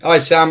Hi,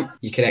 Sam.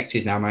 You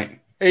connected now, mate.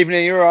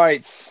 Evening, you're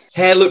right.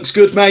 Hair looks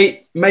good,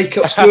 mate.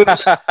 Makeup's good.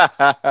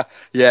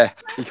 Yeah,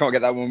 you can't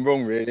get that one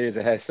wrong, really, as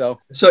a hairstyle.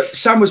 So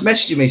Sam was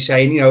messaging me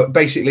saying,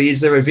 basically, is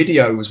there a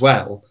video as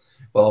well?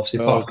 Well, obviously,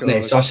 apart from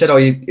this, I said, are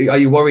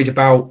you worried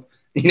about,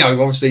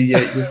 obviously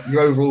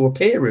your overall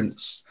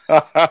appearance?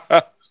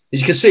 As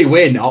you can see,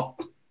 we're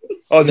not.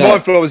 I was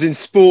mindful I was in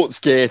sports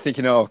gear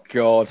thinking, oh,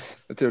 God,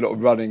 I do a lot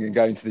of running and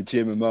going to the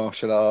gym and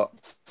martial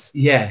arts.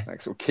 Yeah.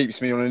 That sort of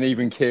keeps me on an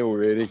even keel,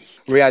 really.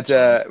 We had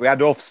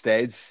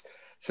Ofsteds,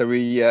 so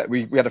we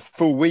had a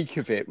full week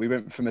of it. We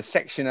went from a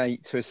Section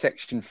 8 to a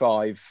Section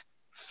 5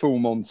 full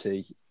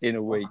Monty in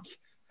a week.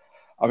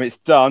 I mean, it's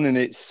done, and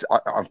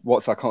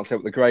I can't say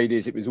what the grade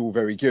is. It was all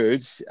very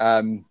good,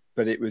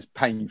 but it was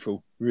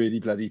painful, really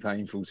bloody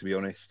painful, to be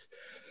honest.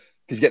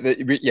 Because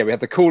we had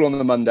the call on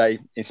the Monday,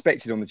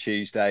 inspected on the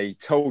Tuesday,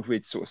 told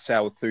we'd sort of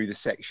sailed through the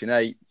Section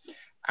 8,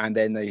 and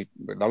then the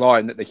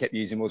line that they kept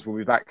using was, we'll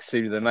be back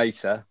sooner than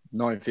later.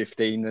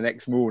 9:15 the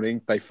next morning,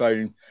 they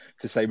phoned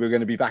to say we're going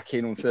to be back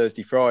in on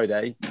Thursday,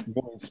 Friday.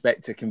 One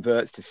inspector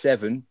converts to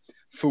 7,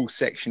 full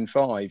Section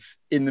 5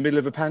 in the middle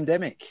of a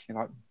pandemic. And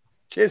like,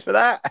 cheers for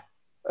that.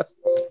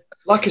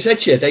 Like I said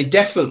to you,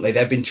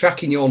 they've been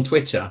tracking you on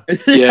Twitter.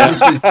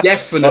 Yeah,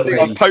 definitely. I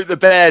think I've poked the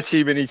bear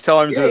too many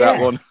times with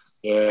that one.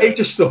 Yeah. They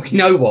just thought, you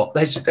know what?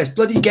 Let's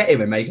bloody get him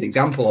and make an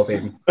example of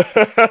him.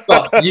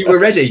 But you were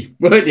ready,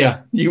 weren't you?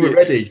 You were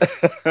ready.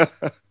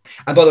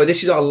 And by the way,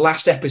 this is our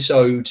last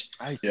episode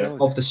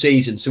of the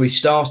season. So we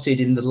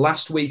started in the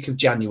last week of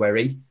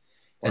January,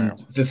 and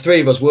the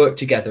three of us worked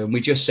together, and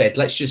we just said,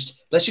 let's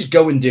just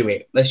go and do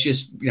it. Let's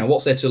just,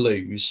 what's there to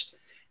lose?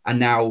 And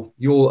now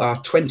you're our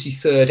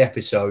 23rd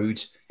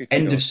episode,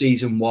 end of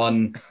season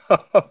 1,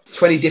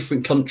 20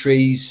 different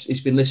countries.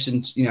 It's been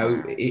listened,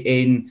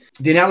 in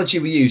the analogy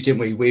we used, didn't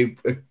we? We're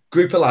a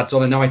group of lads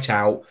on a night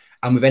out,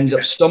 and we've ended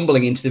up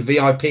stumbling into the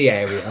VIP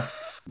area.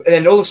 And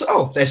then all of a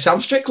sudden, there's Sam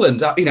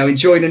Strickland,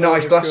 enjoying a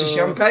nice glass of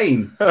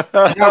champagne.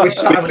 And now we're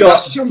sat having a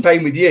glass of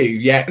champagne with you.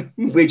 Yeah,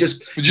 we're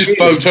just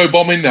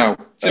photobombing now.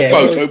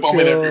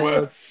 Photobombing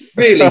everywhere.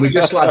 Really, we're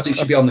just lads who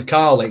should be on the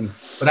carling,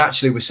 but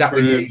actually we're sat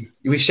with you.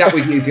 We sat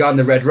with you behind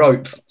the red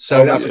rope.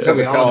 So that's what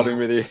we're carling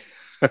with you.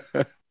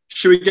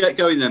 Should we get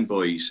going then,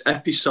 boys?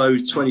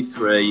 Episode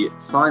 23,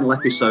 final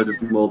episode of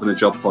the More Than a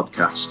Job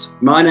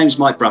podcast. My name's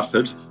Mike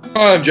Bradford.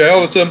 Hi, I'm Jay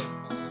Allerton.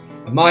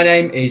 And my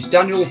name is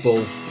Daniel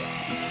Bull.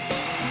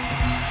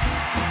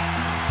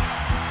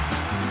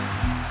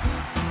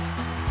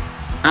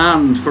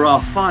 And for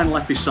our final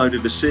episode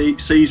of the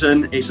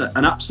season, it's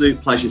an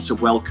absolute pleasure to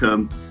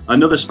welcome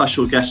another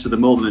special guest to the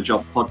More Than a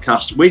Job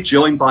podcast. We're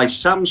joined by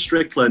Sam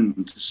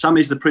Strickland. Sam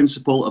is the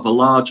principal of a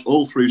large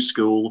all-through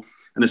school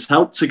and has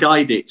helped to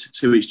guide it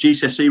to its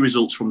GCSE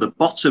results from the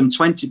bottom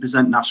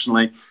 20%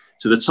 nationally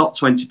to the top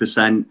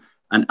 20%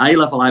 and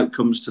A-level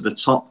outcomes to the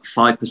top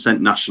 5%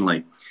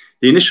 nationally.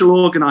 The initial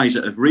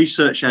organiser of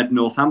Research Ed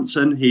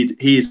Northampton,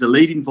 he is the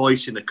leading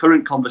voice in the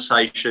current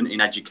conversation in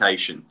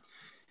education.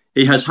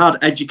 He has had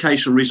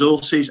educational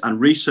resources and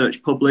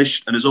research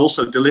published and has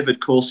also delivered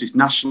courses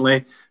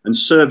nationally and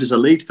served as a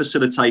lead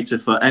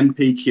facilitator for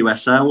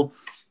MPQSL.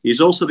 He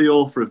is also the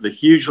author of the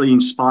hugely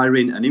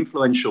inspiring and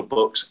influential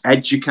books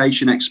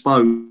Education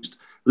Exposed,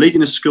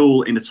 Leading a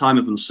School in a Time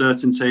of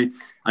Uncertainty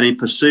and In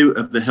Pursuit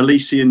of the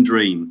Halcyon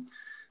Dream.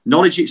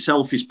 Knowledge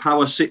itself is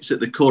power sits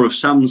at the core of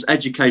Sam's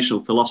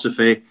educational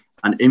philosophy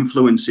and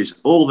influences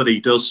all that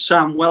he does.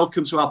 Sam,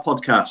 welcome to our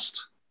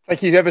podcast.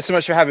 Thank you ever so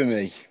much for having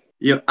me.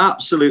 You're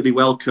absolutely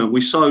welcome.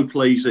 We're so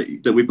pleased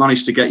that we've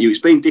managed to get you. It's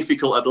been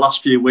difficult at the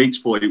last few weeks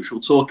for you, which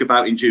we'll talk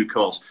about in due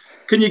course.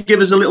 Can you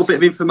give us a little bit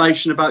of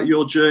information about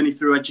your journey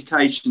through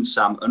education,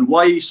 Sam, and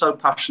why are you so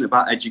passionate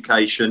about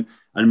education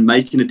and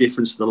making a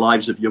difference to the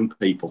lives of young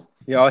people?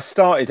 Yeah, I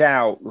started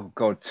out,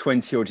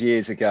 20 odd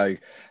years ago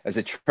as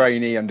a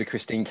trainee under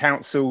Christine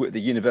Council at the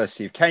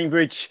University of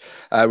Cambridge,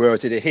 where I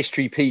did a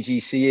history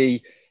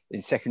PGCE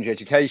in secondary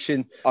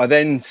education. I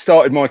then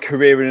started my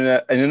career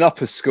in an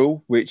upper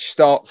school, which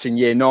starts in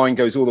year 9,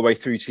 goes all the way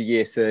through to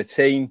year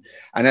 13.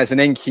 And as an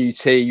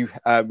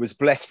NQT, was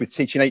blessed with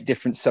teaching 8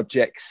 different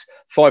subjects,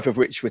 5 of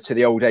which were to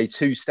the old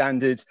A2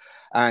 standard,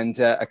 and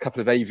a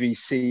couple of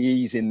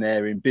AVCEs in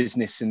there in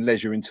business and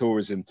leisure and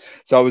tourism.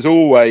 So I was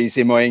always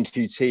in my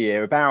NQT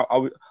year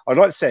I'd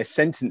like to say a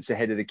sentence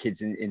ahead of the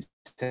kids in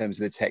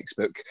terms of the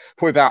textbook,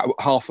 probably about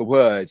half a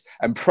word,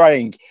 and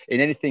praying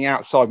in anything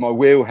outside my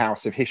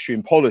wheelhouse of history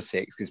and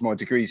politics, because my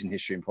degree's in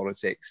history and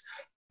politics,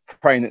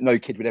 praying that no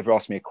kid would ever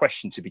ask me a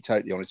question, to be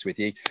totally honest with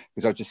you,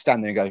 because I'd just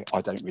stand there and go,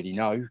 I don't really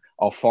know.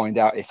 I'll find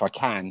out if I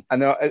can.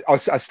 And I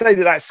stayed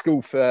at that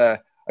school for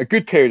a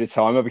good period of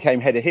time. I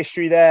became head of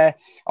history there.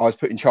 I was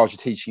put in charge of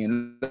teaching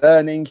and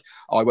learning.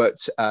 I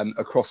worked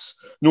across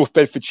North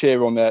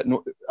Bedfordshire on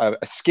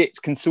a SCIT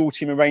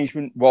consortium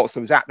arrangement whilst I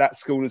was at that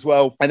school as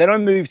well. And then I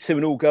moved to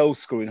an all-girls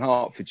school in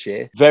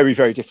Hertfordshire. Very,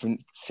 very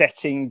different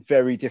setting,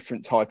 very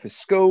different type of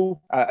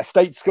school. A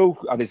state school.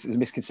 There's a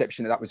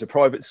misconception that was a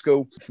private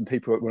school from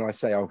people when I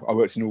say I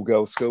worked in an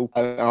all-girls school.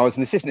 And I was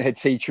an assistant head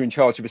teacher in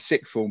charge of a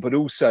sixth form, but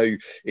also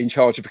in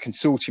charge of a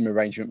consortium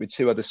arrangement with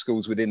 2 other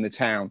schools within the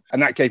town.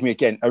 And that gave me,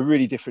 again, a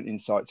really different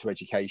insight to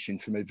education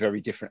from a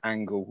very different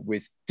angle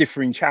with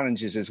differing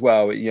challenges as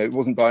well. It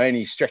wasn't by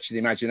any stretch of the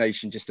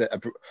imagination just a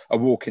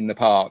walk in the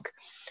park.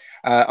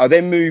 I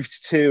then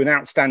moved to an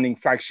outstanding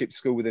flagship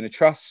school within a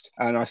trust,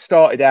 and I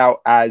started out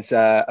as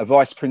a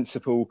vice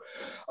principal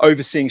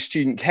overseeing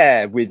student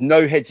care with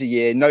no heads a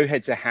year, no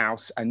heads a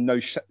house, and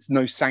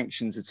no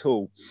sanctions at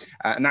all.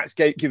 And that's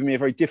given me a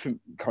very different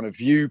kind of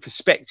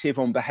perspective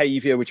on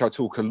behaviour, which I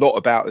talk a lot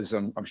about, as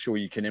I'm sure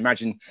you can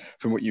imagine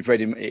from what you've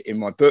read in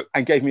my book,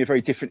 and gave me a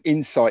very different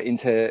insight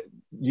into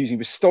using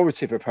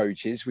restorative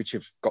approaches, which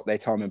have got their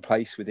time and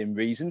place within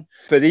reason.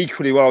 But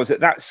equally, while I was at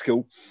that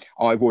school,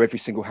 I wore every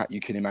single hat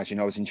you can imagine.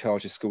 I was in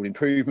charge of school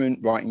improvement,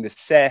 writing the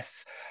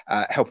SEF,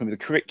 helping with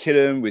the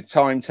curriculum, with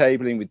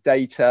timetabling, with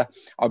data.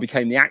 I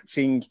became the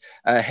acting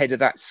head of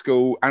that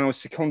school, and I was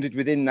seconded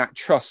within that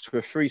trust to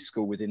a free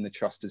school within the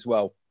trust as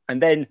well.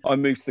 And then I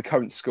moved to the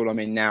current school I'm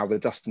in now, the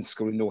Duston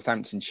School in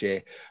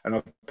Northamptonshire, and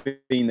I've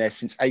been there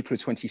since April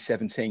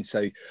 2017.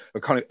 So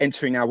we're kind of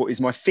entering now what is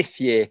my 5th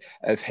year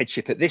of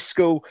headship at this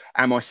school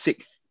and my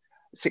sixth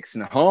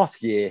and a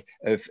half year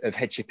of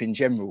headship in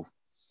general.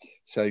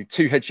 So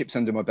 2 headships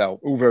under my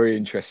belt, all very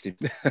interesting.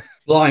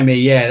 Blimey,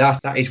 yeah,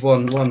 that is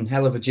one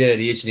hell of a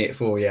journey, isn't it,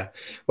 for you?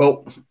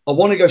 Well, I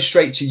want to go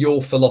straight to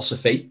your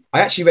philosophy.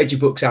 I actually read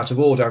your books out of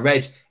order. I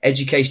read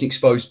Education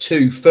Exposed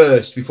 2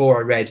 first before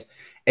I read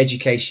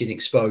Education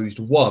Exposed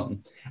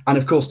 1. And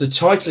of course, the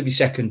title of your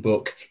second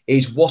book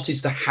is What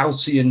is the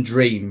Halcyon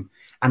Dream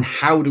and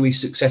How Do We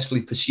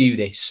Successfully Pursue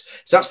This?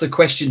 So that's the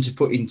question to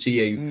put into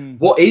you.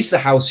 What is the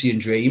Halcyon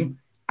Dream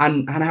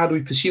and how do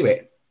we pursue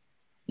it?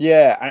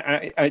 Yeah,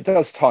 and it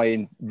does tie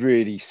in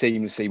really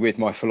seamlessly with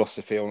my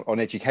philosophy on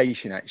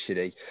education,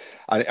 actually.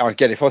 And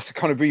again, if I was to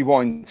kind of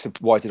rewind to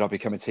why did I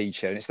become a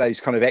teacher, and it's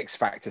those kind of X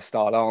Factor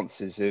style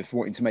answers of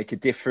wanting to make a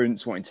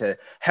difference, wanting to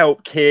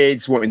help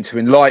kids, wanting to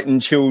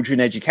enlighten children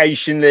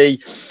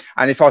educationally.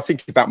 And if I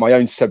think about my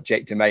own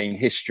subject domain,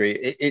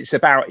 history, it's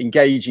about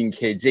engaging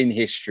kids in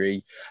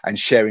history and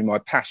sharing my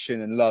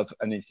passion and love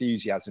and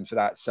enthusiasm for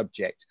that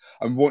subject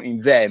and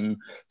wanting them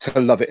to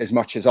love it as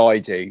much as I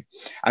do.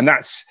 And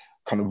that's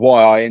kind of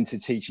why I entered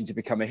teaching, to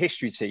become a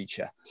history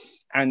teacher.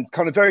 And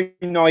kind of very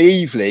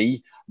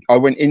naively, I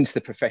went into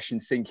the profession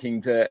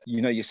thinking that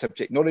you know your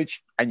subject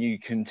knowledge and you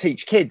can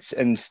teach kids,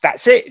 and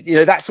that's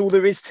it. That's all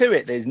there is to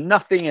it. There's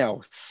nothing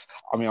else.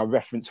 I mean, I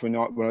referenced when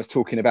I was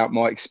talking about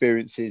my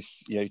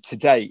experiences, to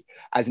date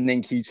as an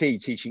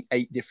NQT, teaching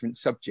 8 different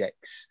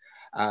subjects.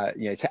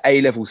 To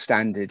A-level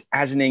standard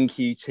as an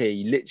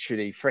NQT,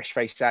 literally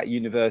fresh-faced out of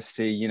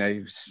university,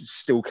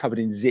 still covered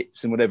in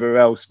zits and whatever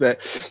else,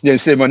 but,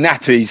 still in my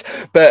nappies.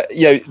 But,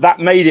 that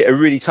made it a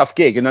really tough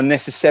gig, and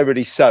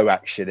unnecessarily so,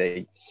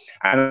 actually.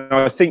 And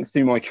I think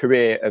through my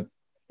career of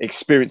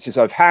experiences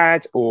I've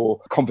had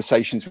or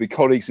conversations with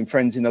colleagues and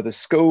friends in other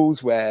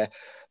schools where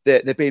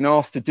they're being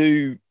asked to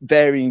do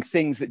varying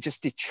things that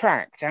just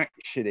detract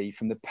actually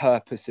from the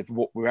purpose of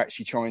what we're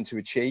actually trying to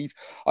achieve.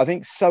 I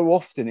think so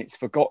often it's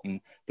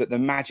forgotten that the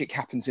magic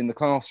happens in the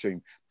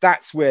classroom.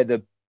 That's where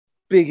the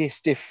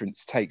biggest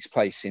difference takes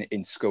place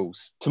in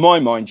schools. To my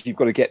mind, you've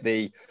got to get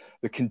the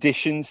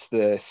conditions,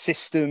 the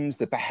systems,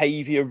 the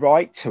behaviour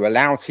right to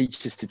allow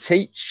teachers to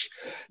teach.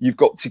 You've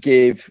got to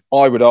give,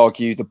 I would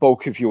argue, the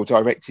bulk of your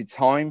directed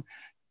time.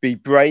 Be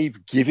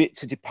brave, give it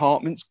to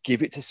departments,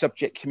 give it to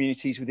subject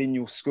communities within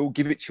your school,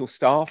 give it to your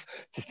staff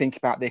to think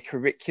about their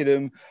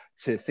curriculum,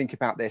 to think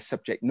about their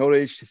subject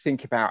knowledge, to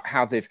think about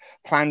how they've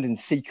planned and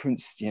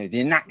sequenced, the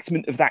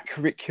enactment of that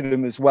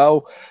curriculum as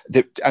well,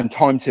 and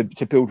time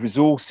to build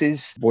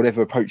resources,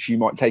 whatever approach you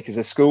might take as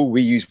a school.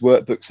 We use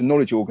workbooks and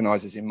knowledge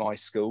organisers in my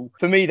school.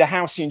 For me, the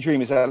Halcyon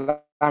Dream is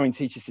allowing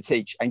teachers to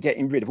teach and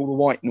getting rid of all the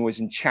white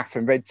noise and chaff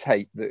and red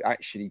tape that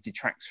actually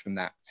detracts from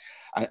that.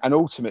 And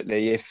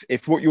ultimately,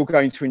 if what you're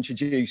going to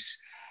introduce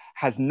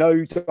has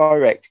no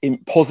direct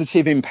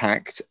positive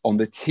impact on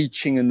the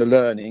teaching and the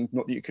learning,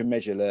 not that you can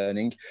measure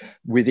learning,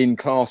 within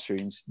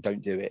classrooms,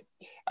 don't do it.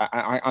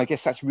 I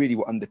guess that's really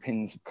what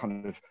underpins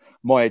kind of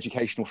my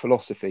educational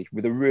philosophy,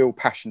 with a real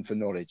passion for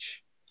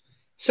knowledge.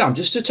 Sam,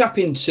 just to tap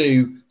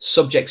into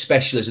subject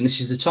specialism,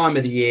 this is the time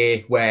of the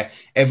year where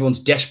everyone's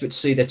desperate to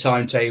see their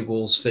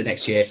timetables for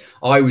next year.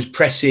 I was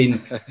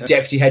pressing the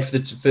deputy head for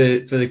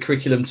the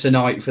curriculum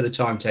tonight for the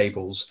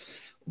timetables.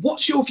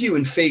 What's your view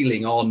and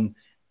feeling on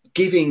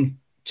giving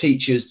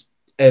teachers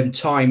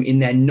time in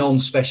their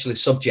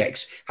non-specialist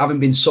subjects, having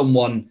been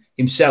someone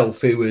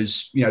himself who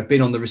has,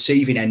 been on the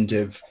receiving end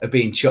of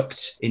being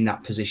chucked in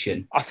that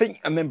position? I think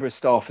a member of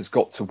staff has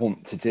got to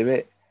want to do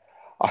it.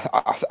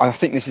 I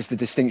think this is the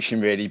distinction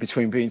really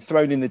between being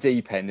thrown in the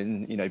deep end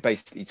and, you know,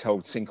 basically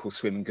told sink or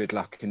swim and good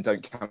luck and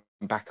don't come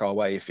back our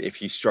way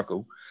if you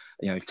struggle,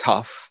 you know,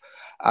 tough.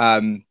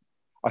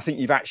 I think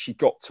you've actually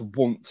got to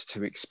want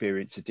to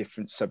experience a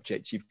different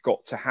subject. You've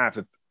got to have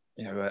a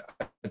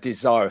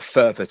desire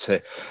further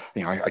to,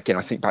 you know, again,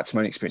 I think back to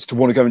my own experience, to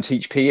want to go and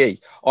teach PE.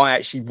 I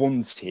actually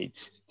wanted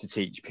to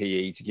teach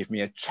PE to give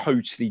me a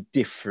totally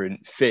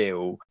different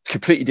feel,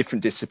 completely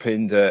different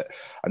discipline that,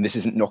 and this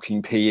isn't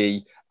knocking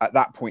PE, at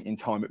that point in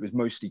time, it was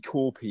mostly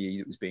core PE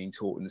that was being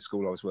taught in the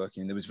school I was working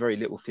in. There was very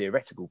little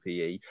theoretical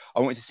PE. I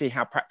wanted to see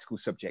how practical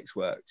subjects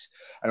worked.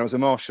 And I was a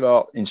martial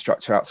art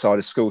instructor outside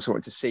of school, so I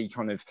wanted to see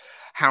kind of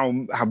how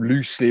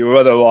loosely or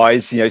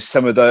otherwise, you know,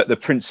 some of the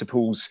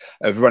principles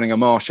of running a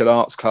martial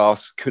arts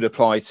class could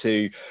apply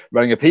to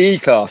running a PE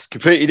class.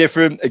 Completely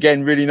different.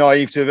 Again, really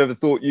naive to have ever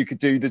thought you could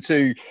do the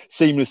two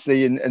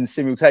seamlessly and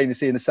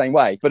simultaneously in the same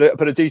way.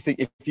 But I do think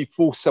if you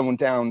force someone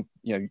down,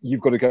 you know, you've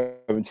got to go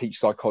and teach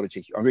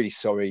psychology. I'm really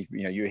sorry,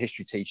 you know, you're a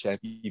history teacher,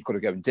 you've got to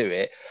go and do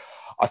it.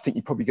 I think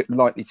you're probably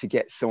likely to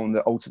get someone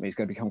that ultimately is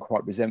going to become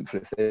quite resentful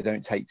if they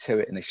don't take to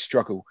it and they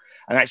struggle.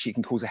 And actually it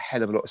can cause a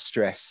hell of a lot of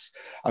stress.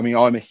 I mean,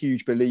 I'm a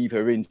huge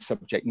believer in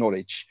subject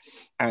knowledge.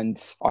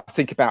 And I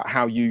think about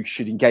how you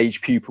should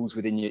engage pupils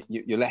within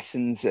your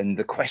lessons and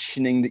the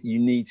questioning that you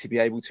need to be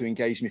able to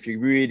engage them. If you're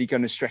really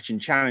going to stretch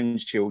and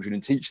challenge children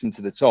and teach them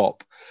to the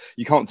top,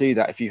 you can't do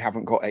that if you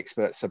haven't got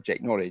expert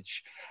subject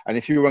knowledge. And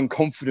if you're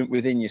unconfident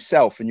within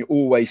yourself and you're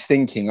always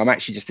thinking, I'm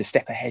actually just a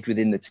step ahead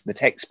within the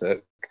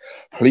textbook,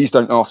 please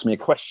don't ask me a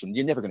question,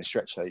 you're never going to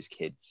stretch those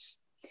kids.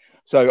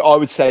 So I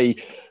would say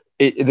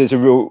there's a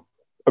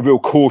real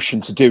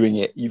caution to doing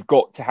it. You've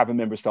got to have a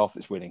member of staff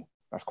that's willing.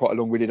 That's quite a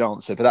long-winded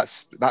answer, but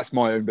that's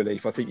my own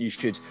belief. I think you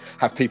should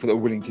have people that are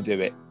willing to do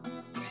it.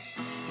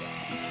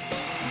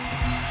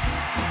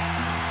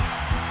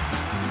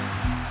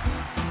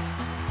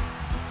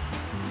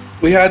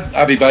 We had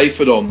Abby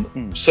Bayford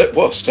on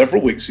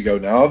several weeks ago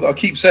now. I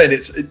keep saying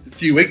it's a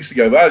few weeks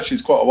ago, but actually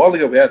it's quite a while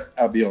ago we had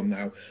Abby on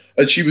now.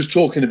 And she was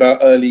talking about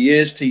early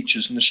years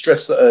teachers and the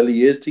stress that early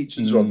years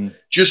teachers are on.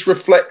 Just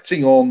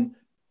reflecting on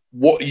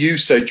what you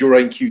said your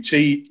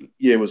NQT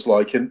year was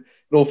like. And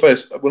in all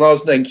fairness, when I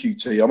was an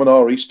NQT, I'm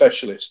an RE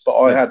specialist, but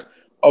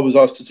I was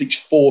asked to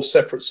teach 4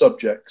 separate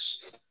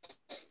subjects.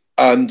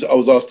 And I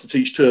was asked to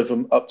teach 2 of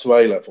them up to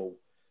A level.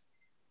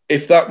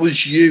 If that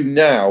was you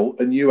now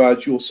and you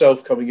had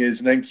yourself coming in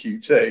as an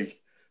NQT,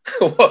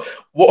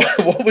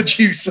 what would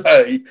you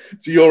say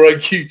to your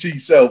NQT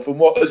self? And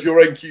what as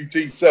your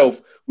NQT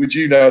self would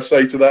you now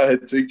say to that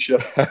head teacher?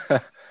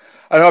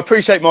 And I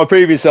appreciate my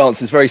previous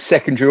answers, very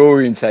secondary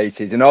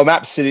orientated. And I'm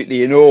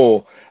absolutely in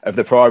awe of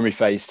the primary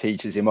phase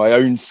teachers in my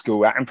own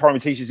school and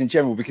primary teachers in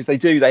general, because they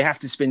have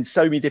to spin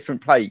so many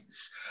different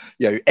plates,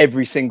 you know,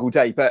 every single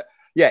day. But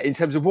yeah, in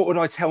terms of what would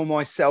I tell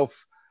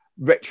myself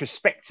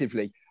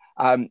retrospectively?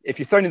 If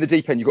you're thrown in the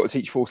deep end, you've got to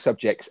teach 4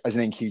 subjects as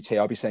an NQT.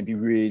 I'll be saying be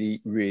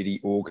really, really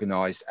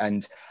organised.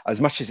 And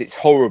as much as it's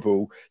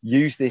horrible,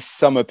 use this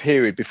summer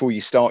period before you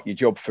start your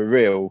job for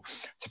real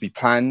to be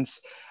planned,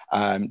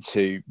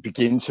 to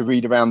begin to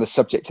read around the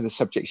subject to the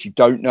subjects you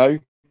don't know.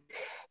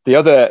 The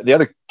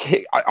other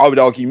I would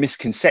argue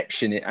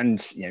misconception,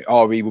 and you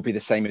know, RE will be the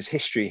same as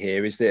history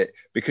here, is that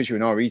because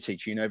you're an RE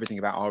teacher, you know everything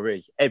about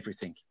RE,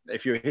 everything.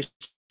 If you're a history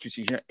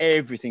teacher, you know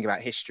everything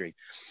about history.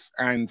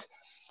 And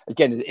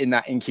again, in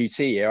that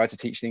NQT year, I had to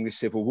teach the English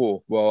Civil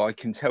War. Well, I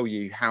can tell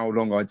you how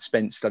long I'd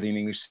spent studying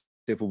English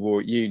Civil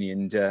War at uni,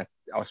 and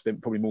I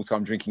spent probably more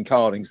time drinking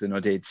Carlings than I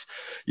did,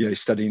 you know,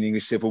 studying the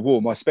English Civil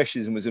War. My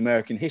specialism was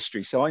American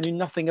history, so I knew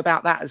nothing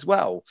about that as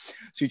well.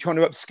 So you're trying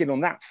to upskill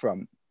on that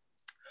front.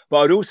 But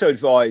I'd also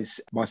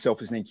advise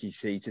myself as an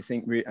NQT to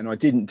think, and I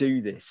didn't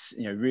do this,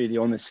 you know, really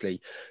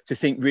honestly, to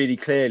think really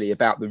clearly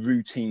about the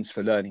routines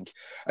for learning.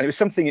 And it was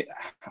something,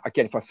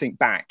 again, if I think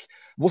back,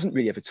 wasn't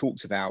really ever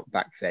talked about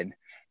back then,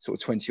 sort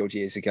of 20 odd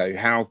years ago,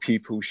 how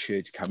pupils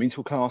should come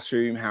into a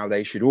classroom, how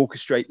they should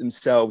orchestrate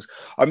themselves.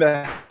 I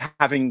remember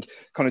having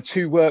kind of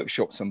 2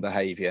 workshops on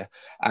behaviour,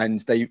 and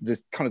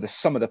the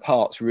sum of the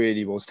parts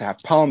really was to have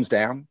palms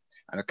down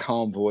and a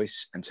calm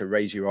voice and to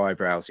raise your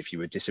eyebrows if you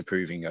were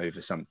disapproving over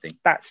something.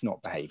 That's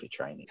not behaviour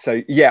training.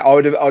 So yeah, I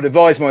would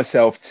advise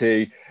myself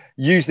to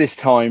use this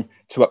time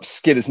to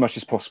upskill as much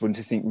as possible and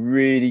to think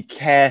really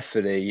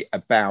carefully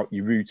about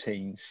your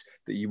routines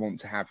that you want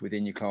to have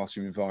within your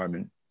classroom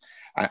environment,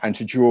 and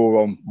to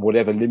draw on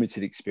whatever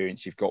limited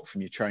experience you've got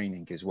from your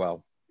training as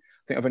well. I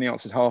think I've only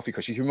answered half your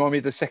question. Can you remind me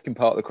of the second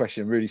part of the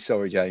question? I'm really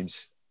sorry,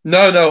 James.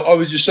 No, I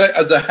was just saying,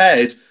 as a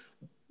head,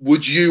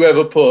 would you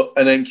ever put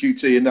an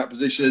NQT in that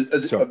position?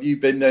 Have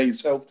you been there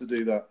yourself to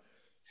do that?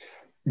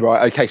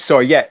 Right, okay,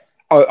 sorry, yeah.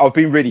 I've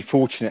been really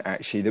fortunate,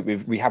 actually,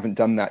 that we haven't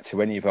done that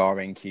to any of our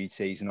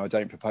NQTs, and I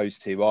don't propose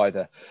to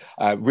either.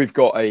 We've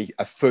got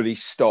a fully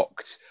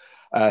stocked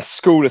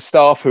school of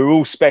staff who are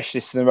all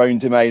specialists in their own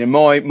domain. And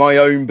my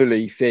own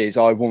belief is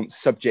I want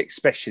subject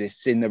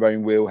specialists in their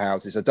own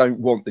wheelhouses. I don't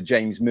want the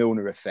James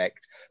Milner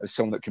effect of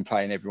someone that can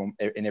play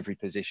in every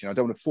position. I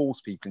don't want to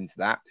force people into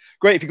that.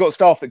 Great if you've got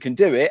staff that can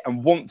do it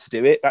and want to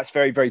do it, that's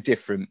very, very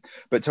different.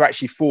 But to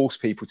actually force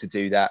people to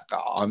do that,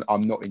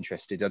 I'm not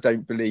interested. I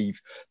don't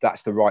believe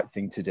that's the right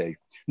thing to do.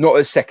 Not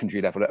at a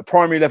secondary level. At a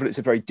primary level, it's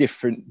a very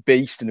different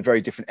beast and a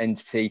very different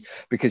entity,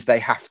 because they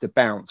have to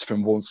bounce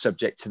from one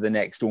subject to the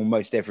next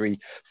almost every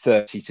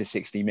 30 to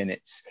 60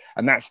 minutes.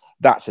 And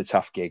that's a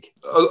tough gig.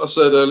 I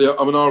said earlier,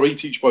 I'm an RE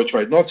teacher by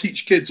trade, and I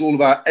teach kids all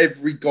about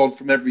every god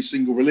from every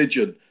single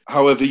religion.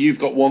 However, you've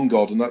got one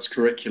god, and that's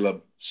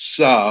curriculum.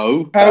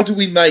 So how do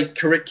we make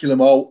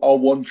curriculum our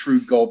one true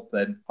god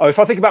then? Oh, if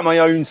I think about my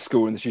own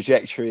school and the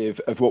trajectory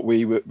of what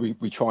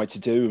we tried to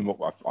do, and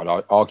what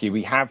I'd argue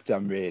we have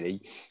done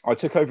really, I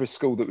took over a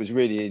school that was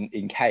really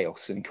in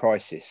chaos and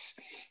crisis.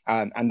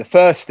 And the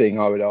first thing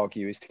I would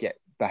argue is to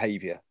get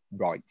behaviour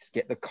right,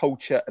 get the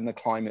culture and the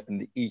climate and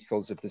the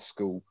ethos of the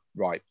school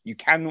right. You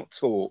cannot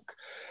talk,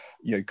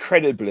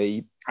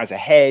 credibly as a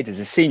head, as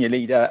a senior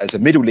leader, as a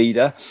middle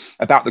leader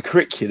about the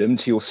curriculum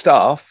to your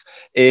staff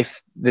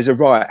if there's a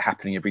riot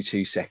happening every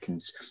 2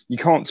 seconds. You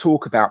can't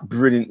talk about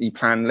brilliantly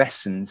planned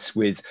lessons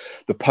with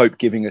the Pope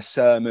giving a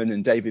sermon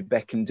and David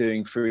Beckham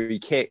doing free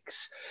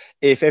kicks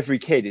if every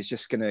kid is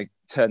just going to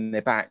turn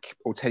their back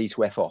or tell you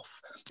to F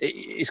off.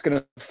 It's going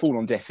to fall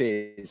on deaf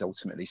ears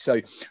ultimately. So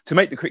to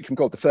make the curriculum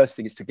god, the first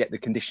thing is to get the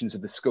conditions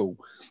of the school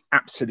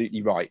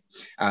absolutely right,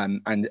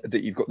 and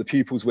that you've got the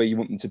pupils where you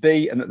want them to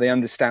be, and that they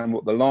understand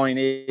what the line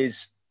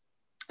is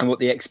and what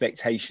the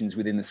expectations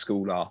within the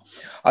school are.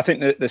 I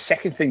think that the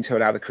second thing to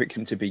allow the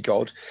curriculum to be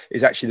god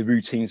is actually the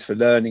routines for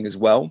learning as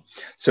well.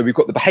 So we've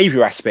got the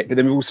behaviour aspect, but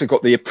then we've also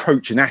got the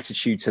approach and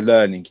attitude to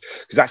learning,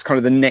 because that's kind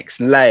of the next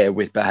layer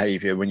with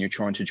behaviour when you're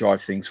trying to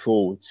drive things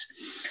forwards.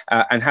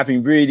 And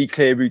having really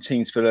clear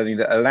routines for learning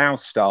that allow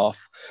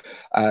staff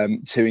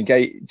to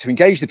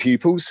engage the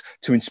pupils,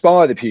 to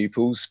inspire the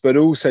pupils, but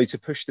also to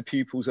push the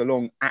pupils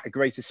along at a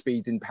greater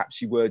speed than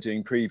perhaps you were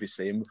doing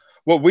previously. And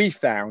what we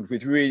found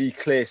with really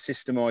clear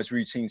systemised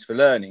routines for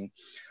learning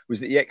was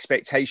that the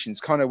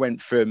expectations kind of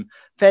went from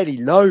fairly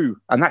low,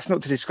 and that's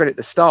not to discredit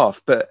the staff,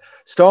 but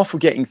staff were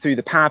getting through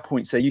the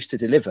PowerPoints they used to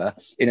deliver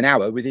in an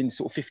hour within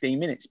sort of 15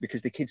 minutes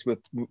because the kids were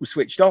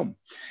switched on.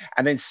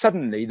 And then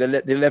suddenly the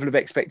level of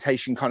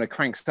expectation kind of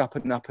cranks up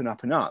and up and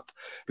up and up,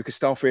 because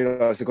staff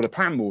realise they've got to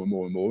plan more and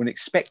more and more and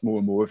expect more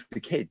and more of the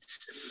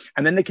kids.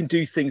 And then they can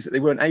do things that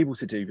they weren't able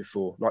to do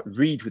before, like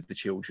read with the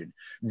children,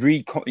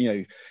 read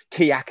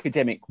key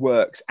academic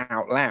works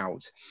out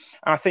loud.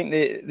 And I think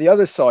the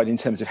other side in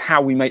terms of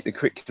how we make the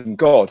curriculum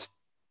god,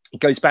 it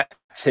goes back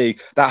to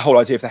that whole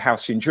idea of the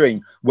halcyon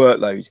dream,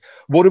 workload.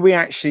 What are we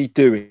actually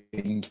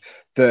doing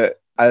that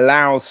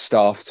allows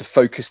staff to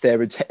focus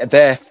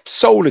their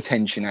sole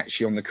attention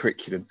actually on the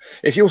curriculum?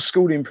 If your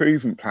school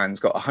improvement plan's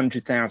got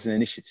 100,000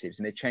 initiatives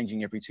and they're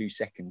changing every 2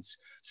 seconds,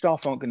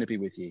 staff aren't going to be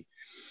with you.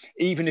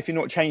 Even if you're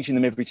not changing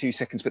them every 2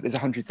 seconds, but there's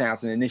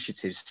 100,000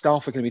 initiatives,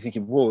 staff are going to be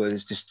thinking, whoa,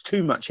 there's just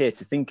too much here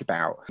to think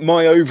about.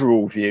 My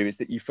overall view is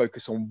that you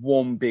focus on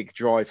one big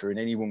driver in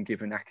any one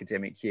given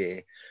academic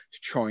year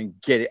to try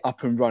and get it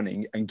up and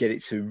running and get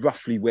it to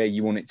roughly where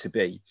you want it to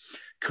be.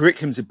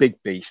 Curriculum's a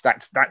big beast.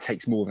 That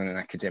takes more than an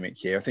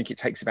academic year. I think it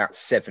takes about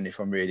 7, if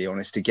I'm really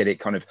honest, to get it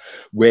kind of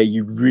where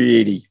you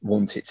really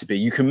want it to be.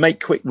 You can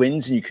make quick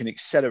wins and you can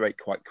accelerate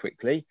quite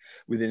quickly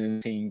within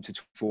 18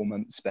 to 4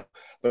 months. But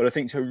I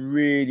think to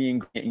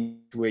really get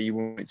into where you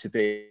want it to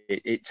be,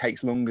 it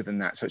takes longer than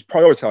that. So it's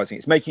prioritising,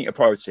 it's making it a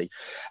priority.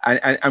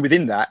 And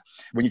within that,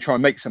 when you try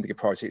and make something a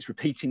priority, it's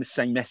repeating the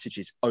same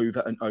messages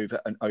over and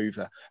over and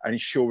over, and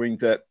ensuring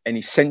that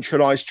any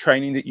centralised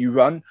training that you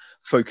run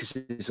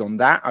focuses on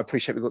that. I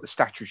appreciate we've got the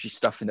statutory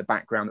stuff in the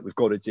background that we've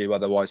got to do,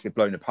 otherwise we're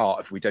blown apart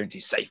if we don't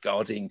do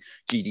safeguarding,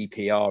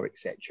 GDPR,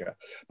 etc.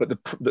 But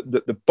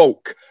the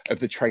bulk of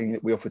the training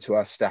that we offer to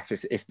our staff,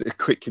 if the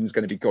curriculum is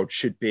going to be god,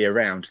 should be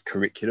around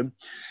curriculum.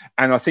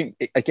 And I think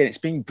again, it's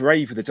being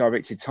brave with the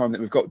directed time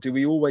that we've got. Do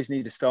we always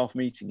need a staff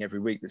meeting every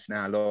week that's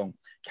now long?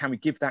 Can we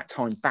give that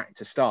time back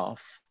to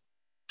staff,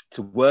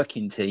 to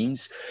working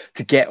teams,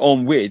 to get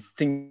on with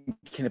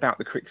thinking about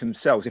the curriculum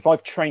themselves? If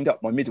I've trained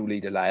up my middle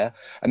leader layer,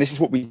 and this is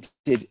what we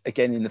did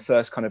again in the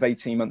first kind of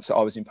 18 months that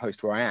I was in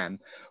post where I am,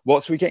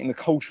 whilst we're getting the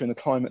culture and the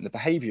climate and the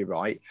behaviour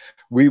right,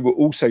 we were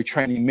also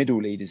training middle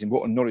leaders in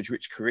what a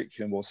knowledge-rich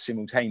curriculum was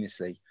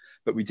simultaneously.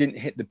 But we didn't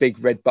hit the big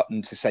red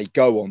button to say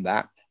go on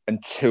that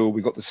until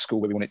we got the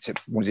school where we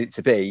wanted it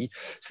to be,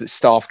 so that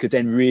staff could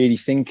then really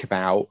think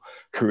about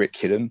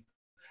curriculum.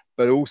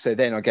 But also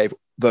then I gave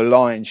the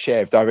lion's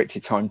share of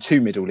directed time to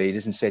middle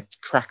leaders and said,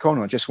 crack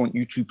on, I just want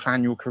you to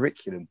plan your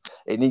curriculum.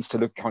 It needs to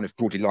look kind of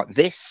broadly like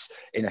this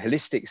in a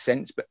holistic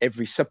sense, but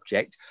every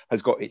subject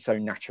has got its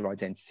own natural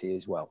identity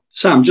as well.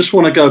 Sam, just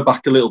want to go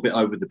back a little bit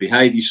over the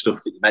behaviour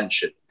stuff that you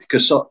mentioned,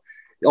 because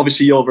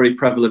obviously you're very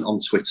prevalent on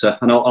Twitter,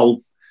 and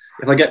I'll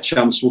if I get a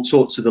chance, we'll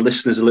talk to the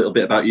listeners a little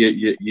bit about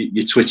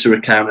your Twitter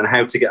account and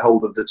how to get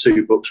hold of the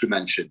 2 books we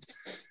mentioned.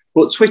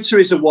 But Twitter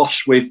is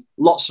awash with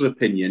lots of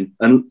opinion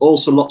and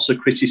also lots of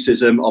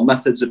criticism on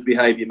methods of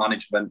behaviour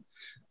management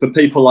for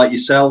people like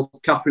yourself,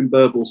 Catherine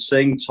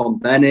Burble-Singh, Tom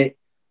Bennett,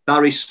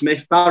 Barry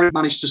Smith. Barry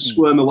managed to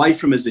squirm away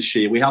from us this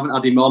year. We haven't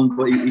had him on,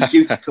 but he's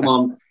due to come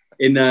on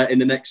in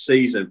the next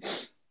season.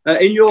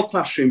 In your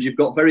classrooms, you've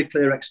got very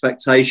clear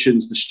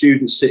expectations. The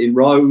students sit in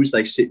rows,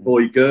 they sit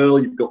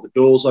boy-girl, you've got the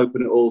doors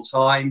open at all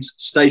times,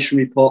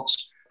 stationary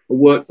pots, a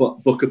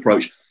workbook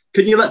approach.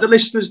 Can you let the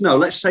listeners know,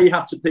 let's say you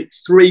had to pick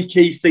 3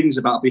 key things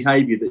about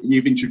behaviour that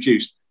you've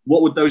introduced.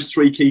 What would those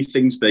 3 key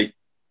things be?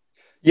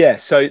 Yeah,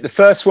 so the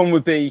first one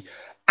would be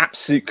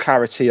absolute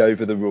clarity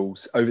over the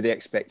rules, over the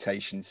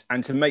expectations,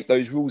 and to make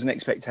those rules and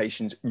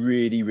expectations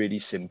really, really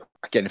simple.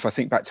 Again, if I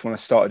think back to when I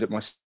started at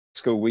my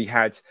school, we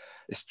had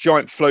this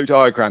giant flow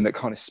diagram that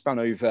kind of spun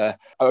over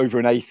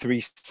an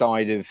A3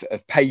 side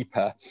of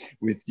paper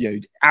with, you know,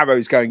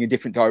 arrows going in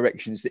different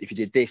directions, that if you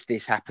did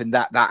this happened,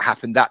 that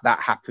happened, that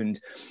happened.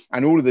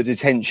 And all of the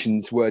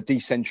detentions were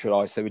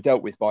decentralized. They were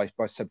dealt with by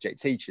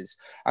subject teachers.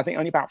 I think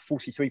only about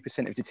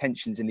 43% of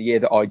detentions in the year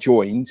that I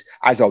joined,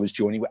 as I was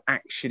joining, were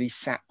actually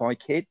sat by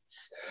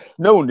kids.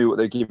 No one knew what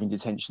they were giving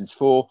detentions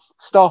for.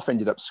 Staff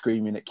ended up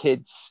screaming at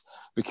kids,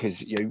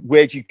 because, you know,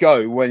 where do you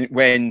go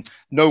when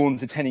no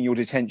one's attending your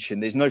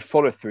detention? There's no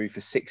follow through for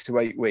 6 to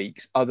 8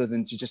 weeks other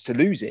than to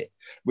lose it,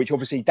 which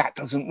obviously that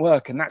doesn't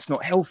work and that's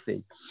not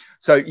healthy.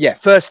 So yeah,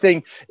 first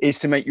thing is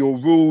to make your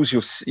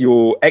rules,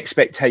 your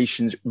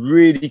expectations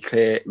really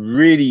clear,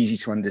 really easy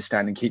to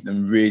understand, and keep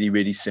them really,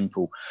 really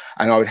simple.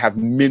 And I would have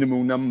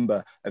minimal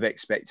number of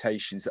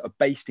expectations that are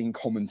based in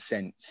common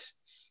sense.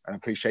 And I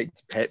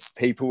appreciate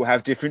people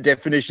have different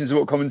definitions of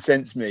what common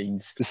sense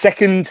means. The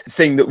second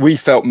thing that we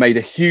felt made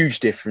a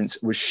huge difference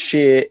was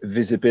sheer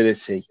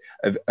visibility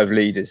of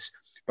leaders,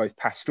 both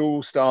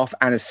pastoral staff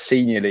and of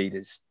senior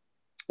leaders.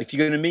 If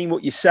you're going to mean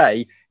what you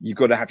say, you've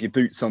got to have your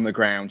boots on the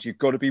ground. You've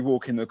got to be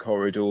walking the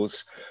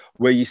corridors.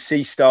 Where you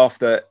see staff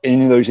that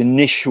in those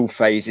initial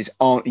phases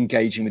aren't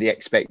engaging with the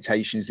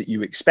expectations that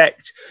you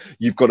expect,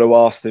 you've got to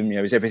ask them, you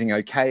know, is everything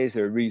okay? Is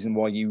there a reason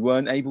why you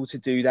weren't able to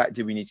do that?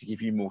 Do we need to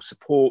give you more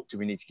support? Do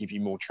we need to give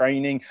you more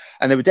training?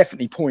 And there were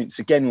definitely points,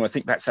 again, when I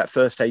think back to that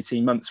first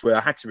 18 months, where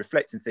I had to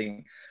reflect and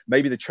think,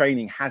 maybe the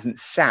training hasn't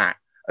sat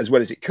as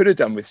well as it could have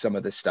done with some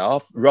of the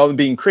staff, rather than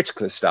being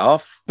critical of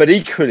staff. But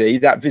equally,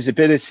 that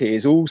visibility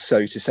is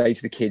also to say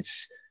to the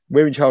kids,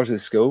 we're in charge of the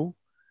school.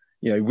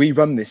 You know, we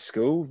run this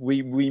school.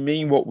 We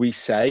mean what we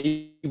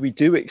say. We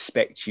do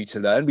expect you to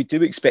learn. We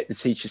do expect the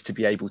teachers to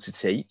be able to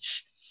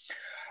teach.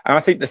 And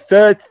I think the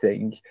third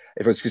thing,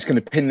 if I was just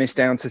going to pin this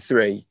down to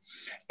 3,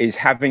 is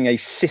having a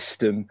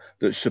system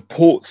that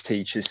supports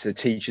teachers so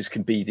teachers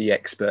can be the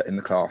expert in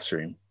the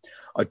classroom.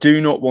 I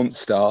do not want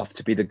staff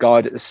to be the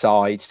guide at the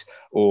side,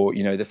 or,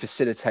 you know, the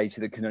facilitator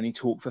that can only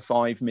talk for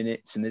 5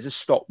 minutes and there's a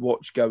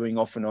stopwatch going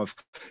off. And I've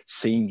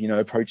seen, you know,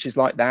 approaches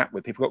like that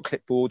where people got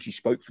clipboards, you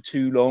spoke for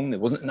too long, there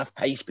wasn't enough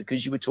pace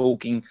because you were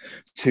talking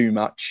too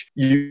much.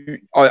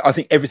 I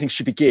think everything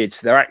should be geared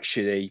so they're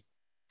actually,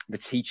 the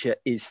teacher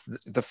is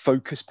the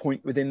focus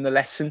point within the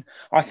lesson.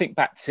 I think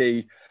back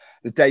to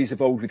the days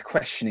of old with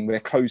questioning, where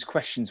closed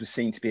questions were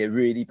seen to be a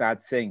really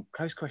bad thing.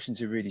 Closed questions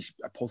are really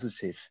a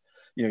positive.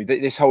 You know,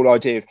 this whole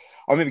idea of,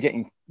 I remember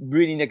getting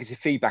really negative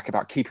feedback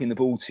about keeping the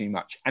ball too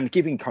much, and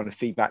giving kind of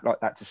feedback like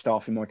that to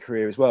staff in my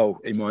career as well,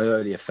 in my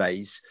earlier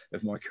phase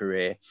of my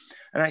career.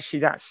 And actually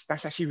that's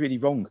actually really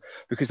wrong,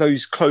 because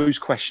those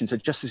closed questions are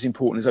just as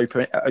important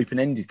as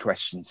open-ended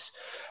questions.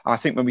 And I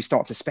think when we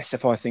start to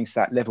specify things to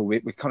that level, we're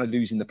kind of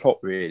losing the plot,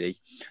 really.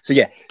 So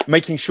yeah,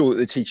 making sure that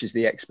the teacher's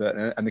the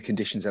expert and the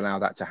conditions allow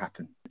that to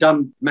happen.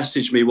 Dan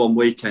messaged me one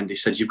weekend. He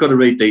said, you've got to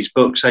read these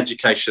books,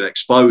 Education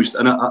Exposed.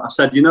 And I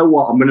said, you know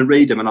what, I'm going to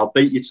read them and I'll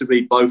beat you to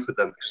read both of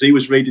them, because he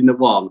was reading the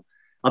one.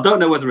 I don't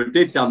know whether it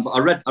did, Dan, but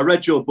I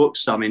read your book,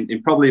 Sam,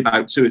 in probably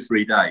about 2 or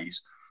 3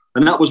 days.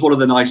 And that was one of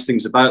the nice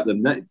things about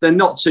them. They're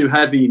not too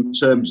heavy in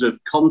terms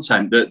of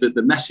content.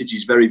 The message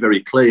is very,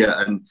 very clear,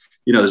 and,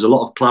 you know, there's a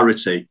lot of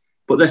clarity.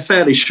 But they're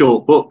fairly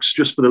short books,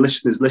 just for the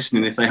listeners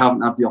listening, if they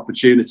haven't had the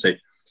opportunity.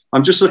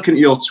 I'm just looking at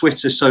your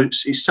Twitter. So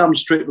it's Sam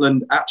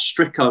Strickland at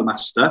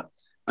Strickomaster.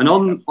 And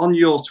on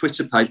your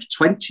Twitter page,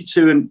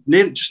 22 and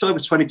nearly just over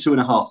 22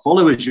 and a half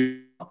followers. You're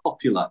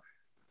popular.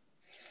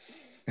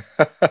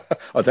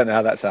 I don't know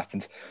how that's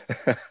happened.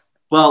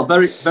 Well,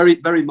 very, very,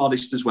 very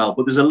modest as well.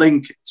 But there's a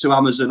link to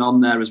Amazon on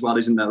there as well,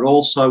 isn't there?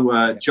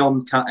 Also,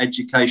 John Catt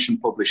Education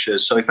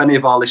Publishers. So if any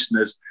of our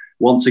listeners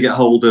want to get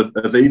hold of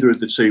either of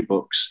the 2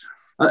 books,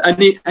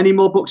 any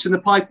more books in the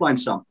pipeline,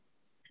 Sam?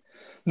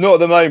 Not at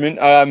the moment.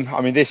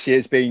 I mean, this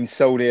year's been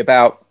solely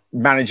about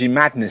managing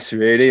madness,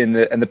 really, and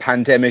the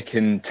pandemic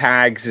and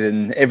tags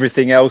and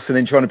everything else, and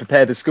then trying to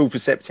prepare the school for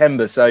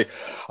September. So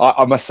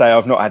I must say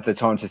I've not had the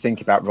time to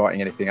think about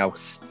writing anything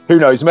else. Who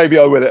knows? Maybe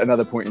I will at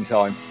another point in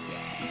time.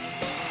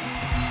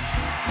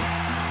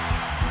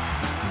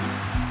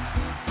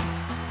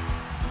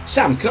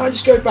 Sam, can I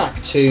just go back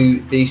to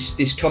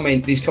these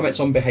comments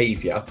on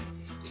behaviour?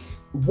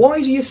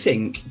 Why do you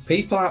think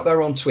people out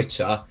there on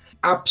Twitter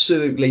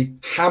absolutely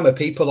hammer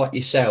people like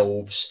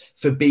yourselves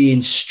for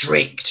being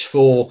strict,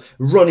 for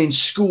running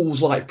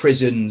schools like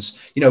prisons.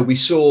 You know, we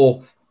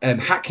saw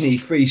Hackney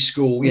Free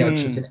School, you know,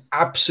 took an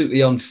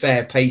absolutely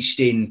unfair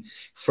pasting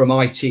from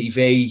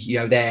ITV. You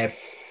know, they're,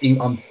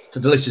 for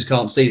the listeners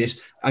can't see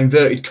this,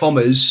 inverted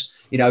commas,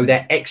 you know,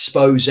 their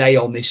expose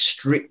on this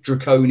strict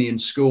draconian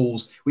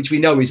schools, which we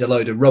know is a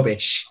load of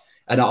rubbish.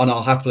 And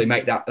I'll happily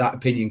make that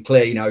opinion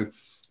clear. You know,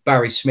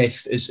 Barry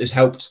Smith has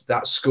helped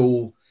that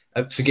school.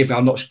 Forgive me,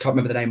 can't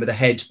remember the name of the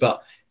head,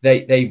 but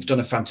they've done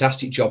a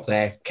fantastic job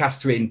there.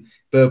 Catherine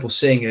Burble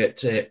Singh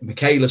at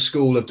Michaela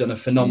School have done a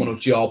phenomenal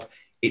job,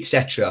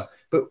 etc.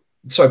 But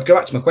sorry, go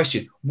back to my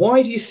question.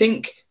 Why do you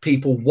think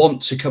people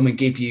want to come and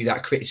give you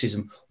that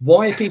criticism?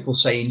 Why are people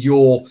saying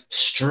you're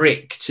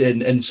strict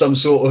and some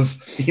sort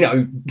of, you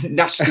know,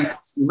 nasty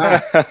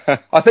man?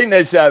 I think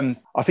there's,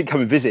 I think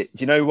come and visit.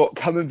 Do you know what?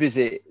 Come and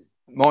visit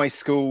my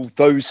school,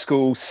 those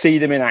schools, see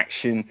them in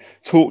action,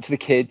 talk to the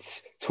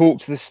kids, talk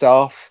to the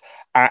staff,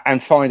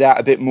 and find out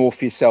a bit more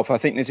for yourself. I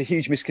think there's a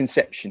huge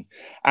misconception.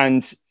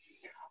 And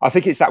I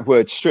think it's that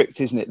word strict,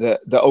 isn't it?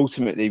 That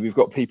ultimately we've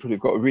got people who've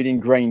got a really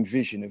ingrained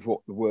vision of what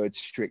the word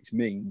strict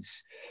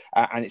means.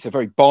 And it's a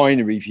very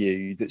binary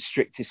view that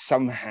strict is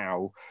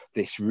somehow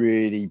this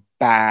really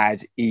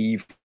bad,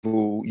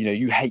 evil, you know,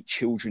 you hate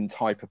children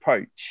type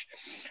approach.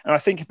 And I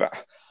think about,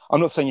 I'm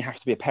not saying you have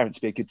to be a parent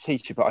to be a good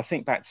teacher, but I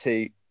think back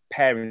to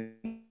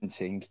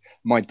parenting,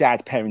 my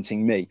dad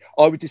parenting me.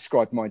 I would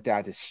describe my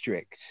dad as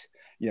strict.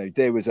 You know,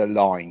 there was a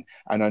line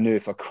and I knew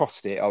if I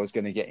crossed it, I was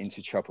going to get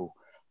into trouble.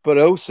 But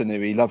I also knew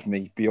he loved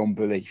me beyond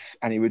belief,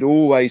 and he would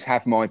always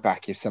have my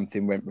back if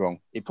something went wrong.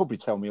 He'd probably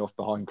tell me off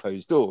behind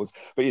closed doors,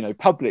 but, you know,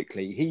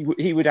 publicly,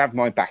 he would have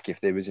my back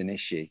if there was an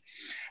issue.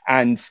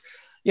 And,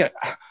 you know,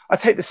 I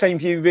take the same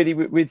view really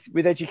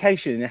with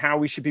education and how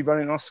we should be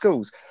running our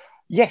schools.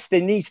 Yes,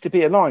 there needs to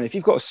be a line. If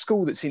you've got a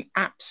school that's in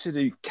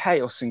absolute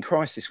chaos and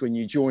crisis when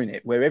you join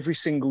it, where every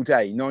single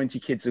day 90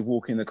 kids are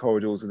walking the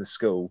corridors of the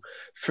school,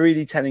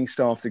 freely telling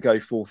staff to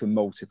go forth and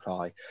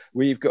multiply,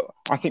 we've got,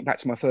 I think back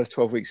to my first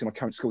 12 weeks in my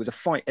current school, there's a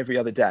fight every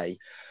other day.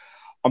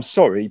 I'm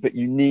sorry, but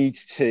you need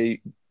to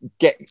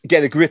get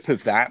a grip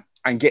of that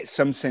and get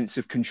some sense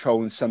of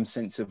control and some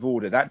sense of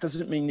order. That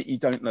doesn't mean that you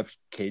don't love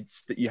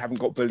kids, that you haven't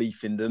got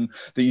belief in them,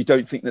 that you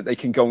don't think that they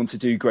can go on to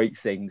do great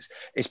things.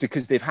 It's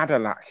because they've had a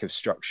lack of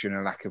structure and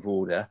a lack of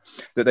order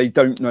that they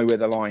don't know where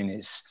the line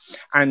is.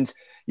 And,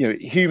 you know,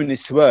 human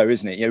is to err,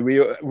 isn't it? You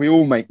know, we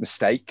all make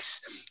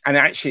mistakes, and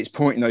actually it's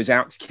pointing those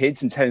out to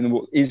kids and telling them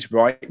what is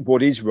right,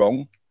 what is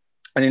wrong.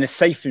 And in a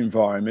safe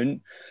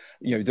environment,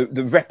 you know,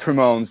 the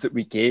reprimands that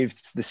we give,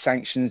 the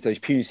sanctions, those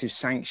punitive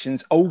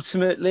sanctions,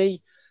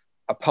 ultimately,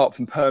 apart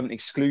from permanent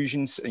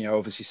exclusions, you know,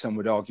 obviously some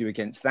would argue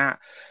against that,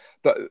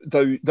 but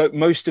though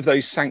most of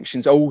those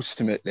sanctions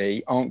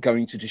ultimately aren't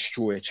going to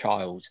destroy a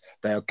child.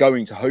 They are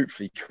going to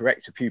hopefully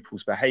correct a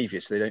pupil's behaviour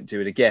so they don't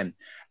do it again.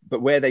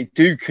 But where they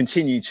do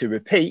continue to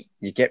repeat,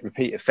 you get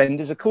repeat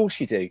offenders, of course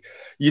you do.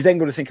 You then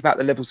got to think about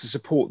the levels of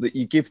support that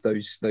you give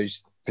those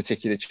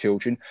particular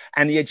children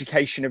and the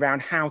education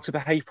around how to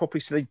behave properly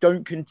so they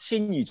don't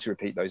continue to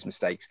repeat those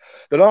mistakes.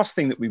 The last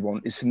thing that we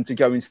want is for them to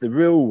go into the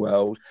real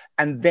world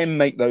and then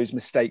make those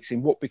mistakes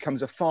in what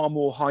becomes a far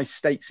more high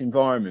stakes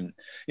environment.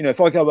 You know, if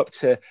I go up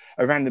to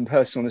a random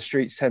person on the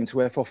streets, tell them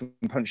to F off and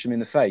punch them in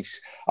the face,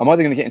 I'm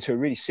either going to get into a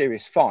really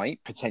serious fight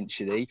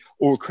potentially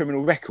or a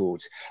criminal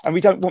record. And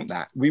we don't want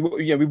that. We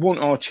want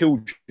our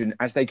children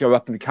as they grow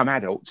up and become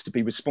adults to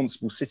be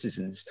responsible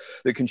citizens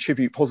that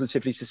contribute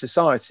positively to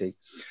society.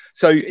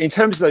 So in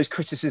terms of those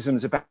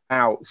criticisms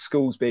about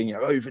schools being, you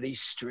know, overly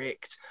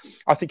strict,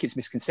 I think it's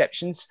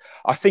misconceptions.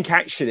 I think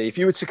actually, if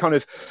you were to kind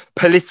of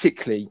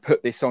politically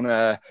put this on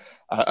a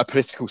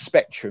political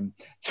spectrum,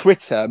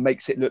 Twitter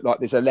makes it look like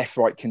there's a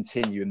left-right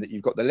continuum, that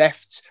you've got the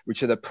left,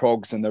 which are the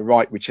progs, and the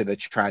right, which are the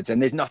trads, and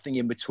there's nothing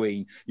in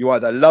between. You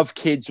either love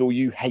kids or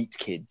you hate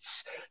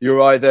kids.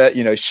 You're either,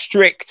 you know,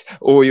 strict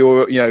or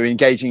you're, you know,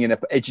 engaging in an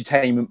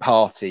edutainment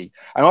party.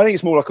 And I think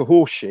it's more like a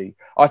horseshoe.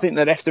 I think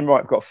the left and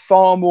right have got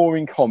far more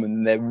in common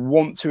than they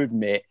want to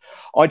admit.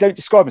 I don't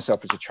describe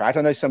myself as a trad.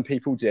 I know some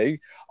people do.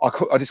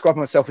 I describe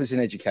myself as an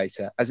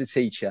educator, as a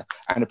teacher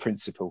and a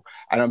principal.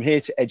 And I'm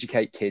here to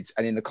educate kids.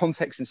 And in the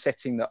context and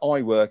setting that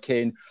I work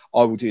in,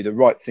 I will do the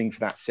right thing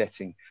for that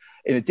setting.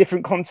 In a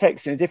different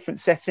context, in a different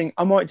setting,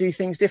 I might do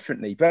things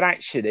differently. But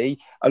actually,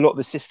 a lot of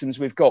the systems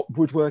we've got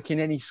would work in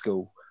any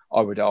school,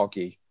 I would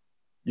argue.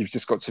 You've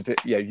just got to be,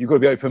 you know, you've got to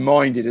be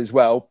open-minded as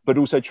well, but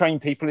also train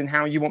people in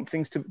how you want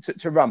things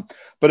to run.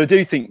 But I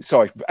do think,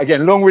 sorry,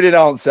 again, long-winded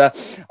answer,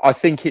 I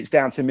think it's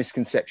down to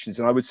misconceptions,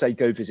 and I would say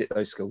go visit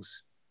those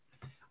schools.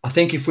 I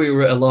think if we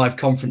were at a live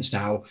conference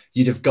now,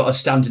 you'd have got a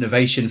standing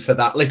ovation for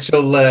that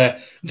little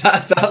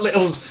that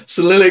little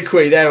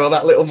soliloquy there, or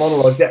that little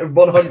monologue.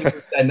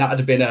 100%, that'd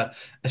have been a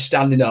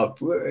standing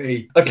up.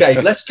 Okay,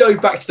 let's go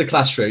back to the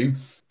classroom.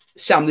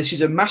 Sam, this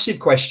is a massive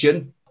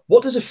question.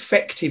 What does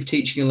effective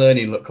teaching and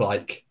learning look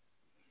like?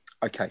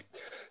 Okay,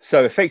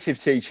 So effective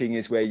teaching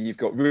is where you've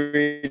got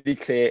really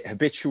clear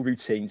habitual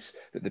routines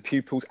that the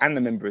pupils and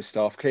the member of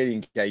staff clearly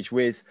engage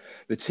with.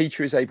 The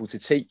teacher is able to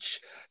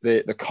teach,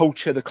 the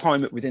culture, the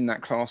climate within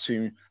that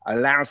classroom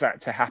allows that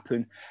to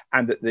happen,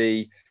 and that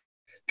the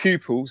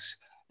pupils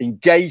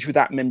engage with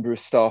that member of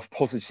staff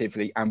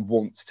positively and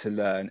want to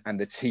learn, and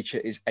the teacher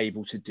is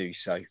able to do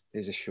so,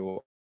 is a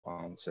short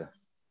answer.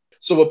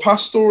 So we're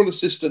pastoral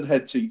assistant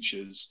head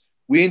teachers.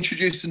 We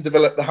introduced and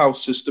developed the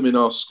house system in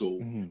our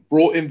school,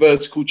 brought in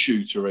vertical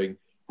tutoring,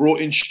 brought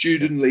in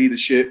student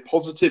leadership,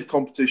 positive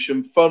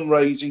competition,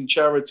 fundraising,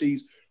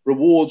 charities,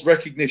 rewards,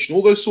 recognition,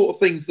 all those sort of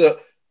things that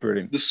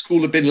the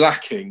school have been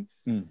lacking.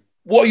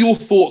 What are your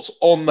thoughts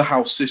on the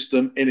house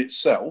system in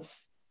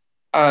itself?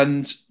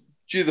 And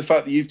due to the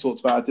fact that you've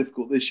talked about how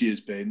difficult this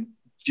year's been,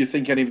 do you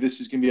think any of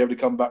this is going to be able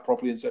to come back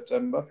properly in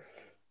September?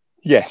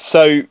 Yes,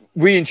 so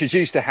we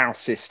introduced a house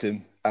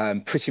system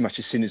pretty much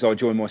as soon as I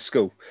joined my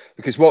school,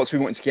 because whilst we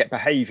wanted to get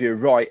behaviour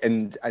right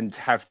and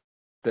have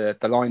the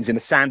lines in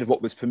the sand of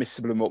what was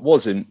permissible and what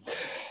wasn't,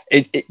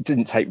 it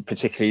didn't take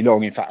particularly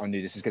long. In fact, I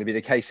knew this was going to be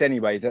the case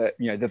anyway, that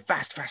the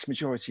vast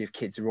majority of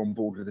kids are on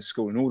board with the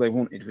school, and all they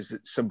wanted was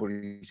that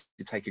somebody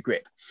to take a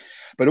grip,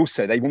 but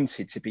also they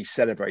wanted to be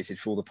celebrated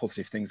for all the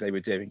positive things they were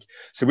doing.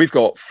 So we've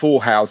got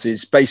 4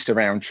 houses based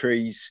around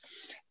trees.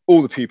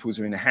 All the pupils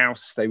are in a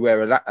house. They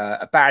wear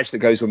a badge that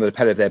goes on the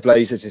lapel of their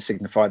blazer to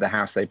signify the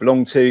house they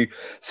belong to.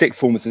 Sixth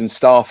formers and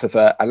staff have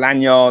a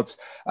lanyard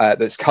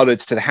that's coloured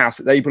to the house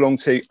that they belong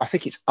to. I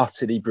think it's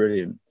utterly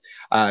brilliant.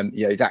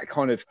 That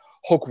kind of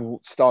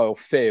Hogwarts style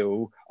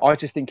feel, I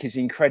just think is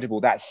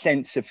incredible. That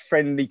sense of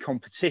friendly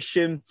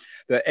competition,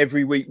 that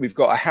every week we've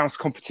got a house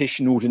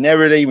competition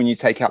ordinarily when you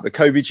take out the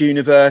COVID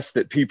universe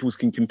that pupils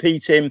can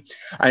compete in.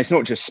 And it's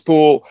not just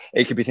sport,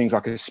 it could be things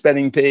like a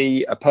spelling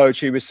bee, a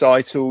poetry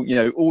recital,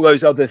 all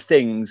those other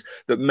things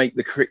that make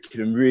the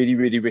curriculum really,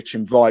 really rich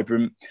and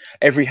vibrant.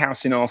 Every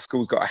house in our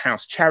school's got a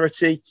house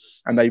charity,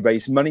 and they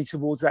raise money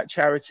towards that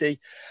charity.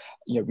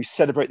 We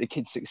celebrate the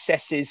kids'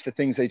 successes for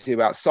things they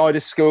do outside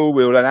of school.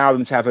 We'll allow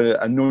them to have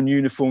a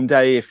non-uniform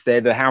day if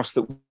they're the house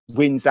that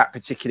wins that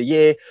particular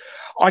year.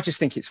 I just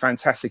think it's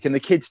fantastic, and the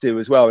kids do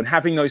as well. And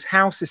having those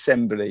house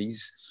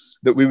assemblies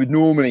that we would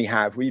normally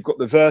have, where you've got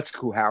the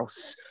vertical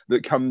house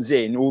that comes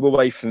in all the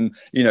way from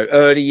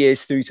early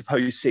years through to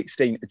post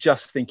 16, I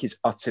just think is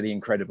utterly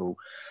incredible.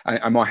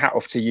 And my hat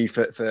off to you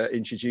for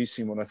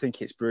introducing one. I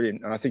think it's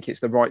brilliant, and I think it's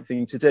the right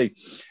thing to do.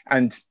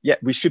 And yeah,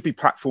 we should be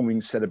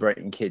platforming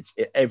celebrating kids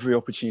at every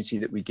opportunity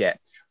that we get,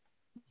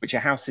 which a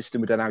house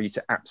system would allow you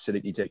to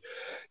absolutely do.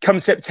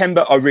 Come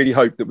September, I really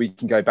hope that we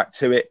can go back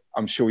to it.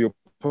 I'm sure you're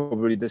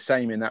probably the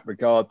same in that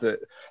regard, that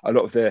a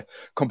lot of the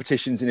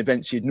competitions and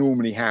events you'd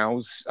normally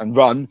house and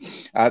run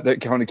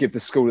that kind of give the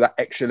school that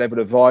extra level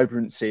of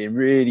vibrancy and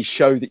really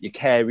show that you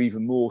care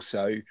even more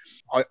so.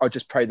 I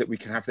just pray that we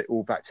can have it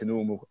all back to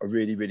normal. I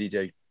really, really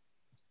do.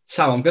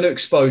 Sam, I'm going to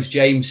expose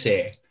James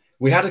here.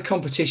 We had a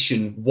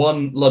competition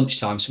one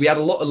lunchtime, so we had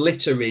a lot of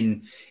litter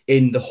in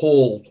the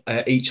hall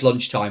each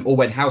lunchtime, or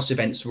when house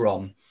events were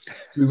on.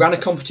 We ran a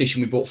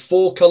competition. We bought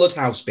 4 coloured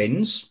house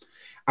bins,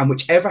 and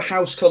whichever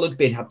house coloured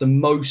bin had the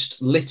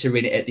most litter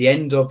in it at the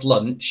end of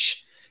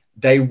lunch,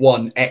 they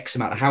won X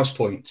amount of house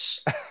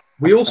points.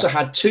 We also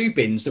had 2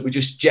 bins that were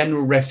just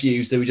general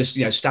refuse. They were just,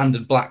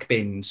 standard black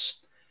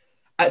bins.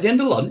 At the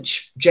end of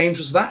lunch, James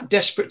was that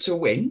desperate to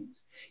win.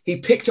 He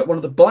picked up one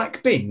of the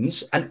black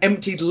bins and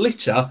emptied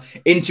litter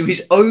into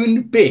his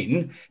own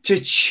bin to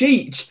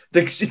cheat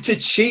the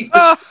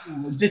school,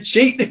 to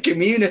cheat the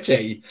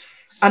community.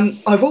 And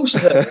I've also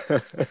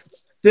heard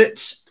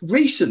that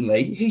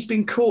recently he's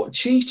been caught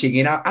cheating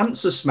in our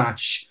Answer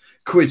Smash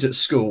quiz at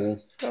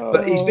school,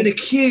 but he's been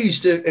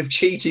accused of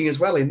cheating as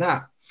well in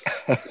that.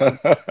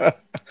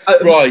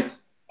 Right.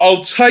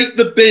 I'll take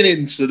the bin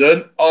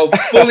incident. I'll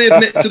fully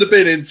admit to the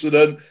bin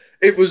incident.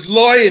 It was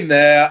lying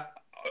there.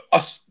 I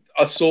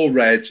saw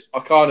red. I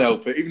can't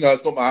help it, even though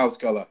it's not my house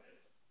colour.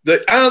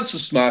 The Answer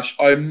Smash,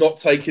 I am not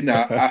taking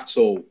that at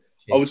all.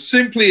 I was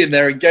simply in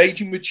there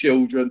engaging with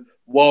children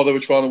while they were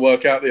trying to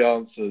work out the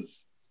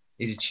answers.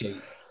 He's a cheat.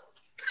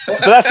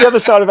 But that's the other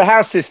side of a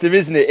house system,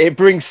 isn't it? It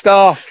brings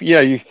staff,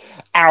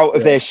 out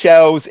of their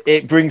shells.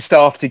 It brings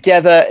staff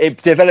together.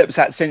 It develops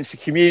that sense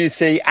of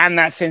community and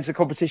that sense of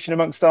competition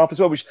amongst staff as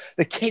well, which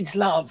the kids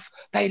love.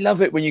 They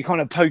love it when you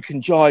kind of poke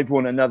and jibe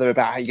one another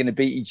about how you're going to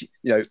beat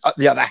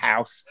the other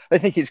house. They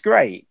think it's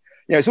great.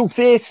 It's all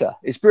theatre.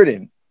 It's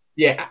brilliant.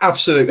 Yeah,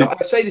 absolutely. I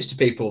say this to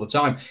people all the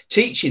time.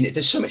 Teaching,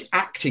 there's so much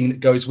acting that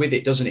goes with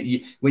it, doesn't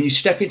it? When you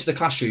step into the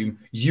classroom,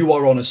 you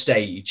are on a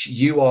stage.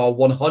 You are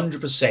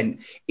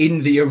 100% in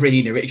the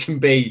arena. It can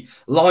be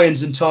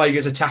lions and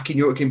tigers attacking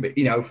you. It can be,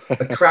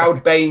 a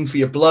crowd baying for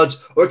your blood,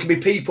 or it can be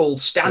people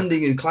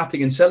standing and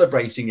clapping and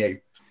celebrating you.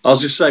 I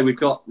was just saying we've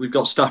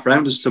got staff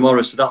around us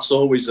tomorrow, so that's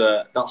always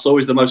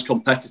the most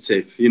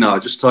competitive. I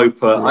just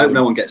hope I hope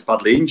no one gets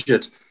badly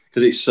injured,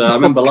 because it's. I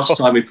remember last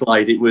time we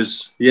played, it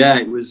was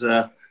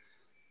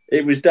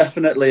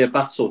definitely a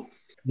battle.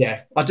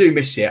 Yeah, I do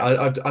miss it.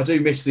 I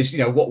do miss this.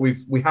 What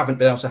we haven't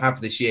been able to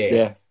have this year.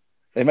 Yeah,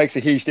 It makes a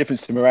huge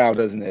difference to morale,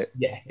 doesn't it?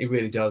 Yeah, it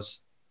really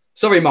does.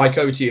 Sorry, Mike,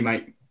 over to you,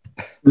 mate.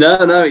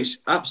 No, it's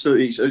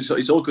absolutely,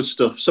 it's all good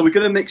stuff. So we're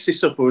going to mix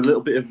this up with a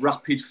little bit of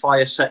rapid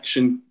fire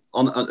section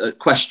on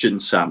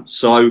questions, Sam.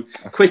 So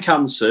quick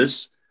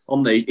answers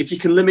on these. If you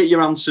can limit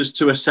your answers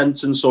to a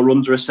sentence or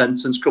under a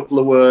sentence, couple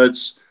of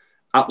words,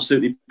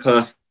 absolutely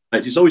perfect.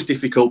 It's always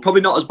difficult.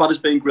 Probably not as bad as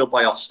being grilled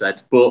by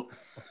Ofsted, but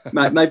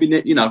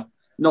maybe,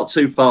 not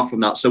too far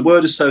from that. So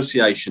word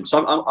association.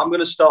 So I'm going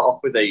to start off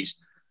with these.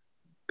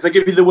 If I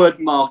give you the word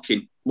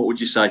marking, what would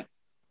you say?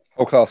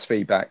 Whole class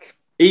feedback.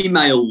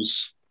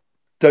 Emails.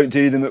 Don't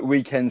do them at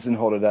weekends and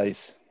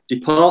holidays.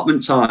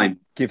 Department time.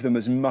 Give them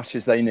as much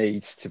as they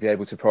need to be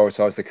able to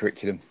prioritise the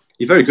curriculum.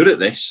 You're very good at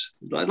this,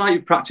 like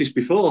you've practiced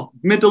before.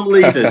 Middle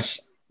leaders.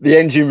 The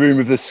engine room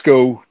of the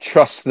school.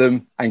 Trust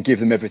them and give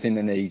them everything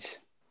they need.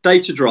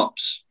 Data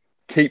drops.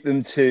 Keep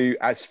them to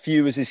as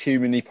few as is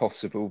humanly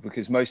possible,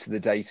 because most of the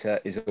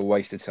data is a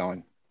waste of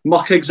time.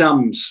 Mock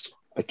exams.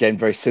 Again,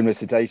 very similar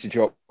to data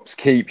drops.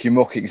 Keep your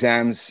mock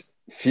exams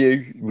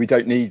few. We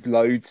don't need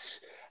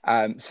loads,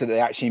 so they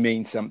actually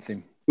mean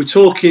something. We're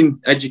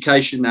talking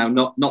education now,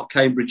 not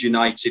Cambridge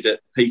United at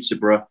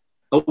Peterborough.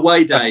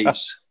 Away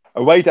days.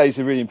 Away days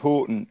are really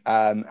important,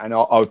 and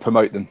I would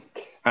promote them.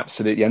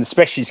 Absolutely, and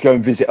especially to go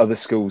and visit other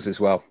schools as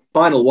well.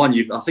 Final one,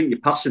 I think you're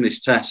passing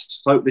this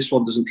test. Hope this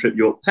one doesn't trip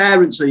you up.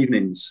 Parents'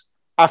 evenings.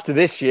 After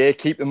this year,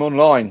 keep them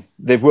online.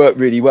 They've worked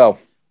really well.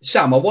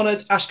 Sam, I want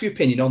to ask your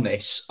opinion on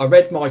this. I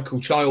read Michael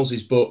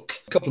Childs' book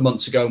a couple of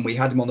months ago, and we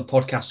had him on the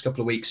podcast a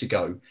couple of weeks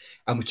ago,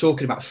 and we're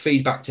talking about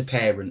feedback to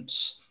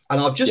parents. And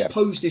I've just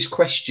posed this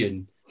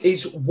question.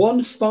 Is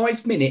 1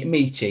 5-minute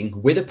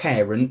meeting with a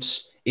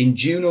parent in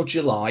June or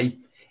July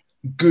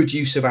good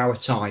use of our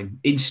time?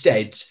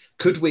 Instead,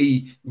 could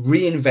we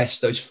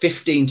reinvest those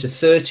 15 to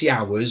 30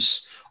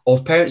 hours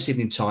of parents'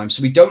 evening time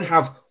so we don't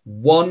have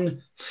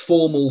one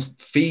formal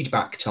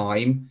feedback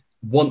time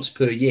once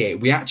per year?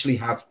 We actually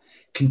have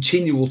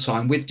continual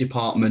time with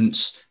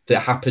departments that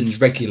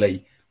happens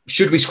regularly.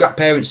 Should we scrap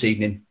parents'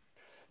 evening?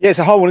 Yeah, it's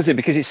a hard one, isn't it?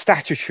 Because it's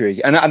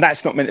statutory, and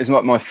that's not meant as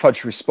like my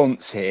fudge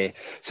response here.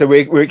 So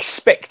we're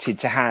expected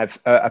to have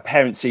a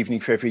parents' evening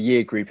for every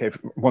year group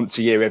once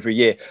a year, every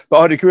year. But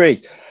I'd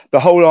agree.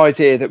 The whole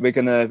idea that we're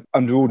going to,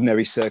 under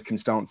ordinary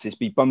circumstances,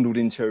 be bundled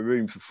into a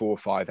room for 4 or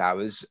 5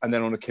 hours and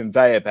then on a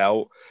conveyor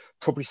belt,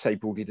 probably say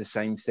broadly the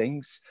same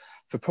things.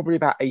 For probably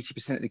about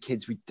 80% of the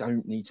kids, we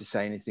don't need to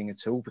say anything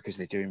at all because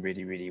they're doing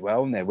really, really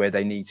well and they're where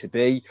they need to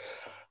be.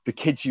 The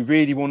kids you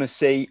really want to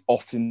see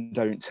often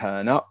don't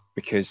turn up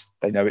because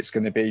they know it's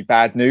going to be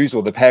bad news,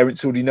 or the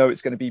parents already know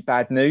it's going to be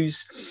bad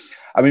news.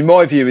 I mean,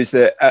 my view is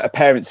that at a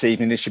parents'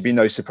 evening, there should be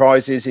no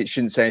surprises. It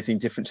shouldn't say anything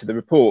different to the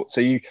report.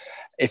 So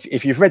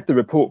if you've read the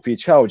report for your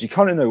child, you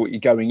kind of know what you're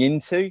going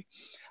into,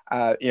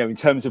 in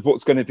terms of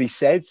what's going to be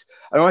said.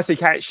 And I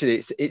think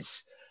actually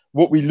it's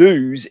what we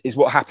lose is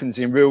what happens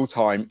in real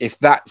time if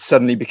that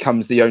suddenly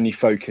becomes the only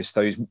focus,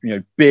 those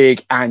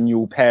big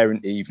annual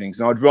parent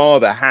evenings. And I'd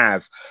rather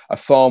have a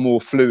far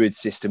more fluid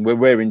system where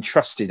we're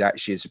entrusted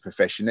actually as a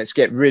profession. Let's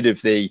get rid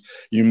of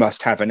you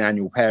must have an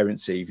annual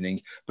parents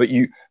evening, but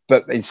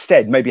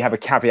instead maybe have a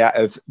caveat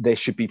of there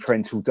should be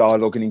parental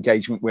dialogue and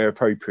engagement where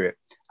appropriate,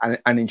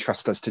 and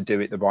entrust us to do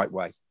it the right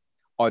way.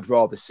 I'd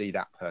rather see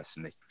that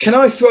personally. Can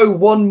I throw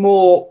one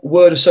more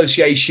word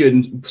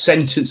association,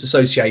 sentence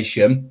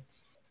association?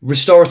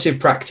 Restorative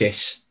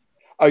practice.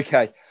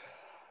 Okay.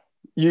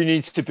 You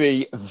need to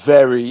be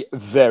very,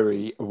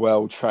 very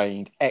well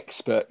trained,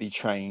 expertly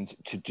trained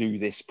to do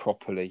this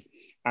properly.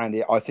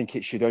 And I think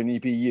it should only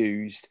be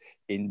used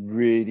in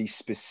really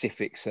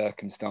specific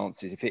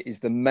circumstances. If it is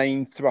the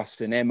main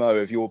thrust and MO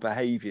of your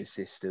behaviour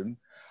system,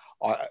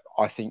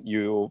 I think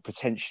you're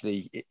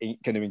potentially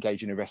going to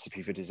engage in a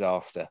recipe for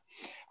disaster.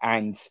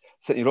 And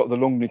certainly a lot of the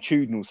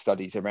longitudinal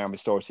studies around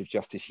restorative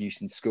justice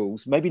use in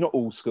schools, maybe not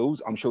all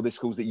schools, I'm sure there's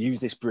schools that use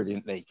this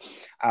brilliantly,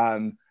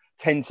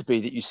 tend to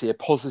be that you see a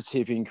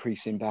positive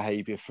increase in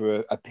behaviour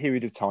for a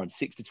period of time,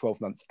 6 to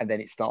 12 months, and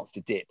then it starts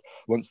to dip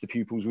once the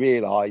pupils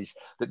realise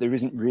that there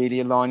isn't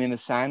really a line in the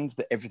sand,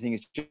 that everything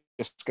is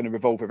just going to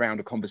revolve around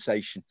a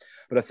conversation.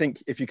 But I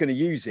think if you're going to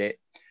use it,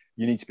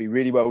 you need to be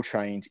really well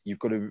trained. You've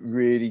got to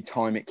really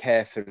time it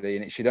carefully,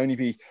 and it should only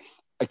be,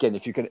 again,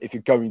 if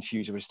you're going to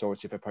use a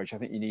restorative approach, I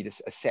think you need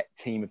a set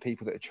team of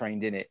people that are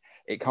trained in it.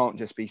 It can't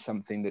just be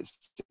something that's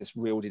just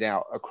wielded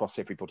out across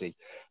everybody,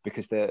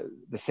 because the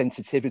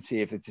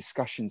sensitivity of the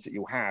discussions that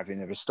you'll have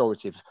in a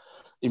restorative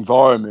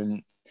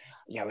environment,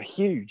 are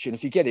huge. And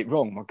if you get it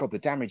wrong, my God, the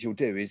damage you'll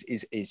do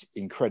is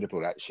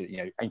incredible,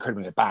 actually,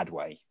 incredible in a bad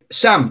way.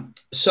 Sam,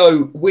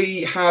 so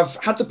we have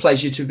had the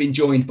pleasure to have been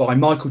joined by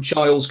Michael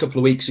Childs a couple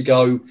of weeks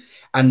ago.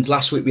 And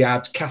last week we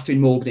had Catherine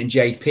Morgan and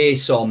Jade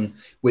Pearce on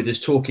with us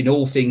talking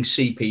all things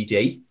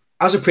CPD.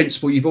 As a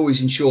principal, you've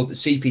always ensured that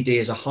CPD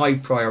is a high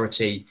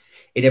priority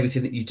in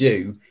everything that you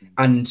do.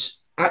 And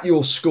at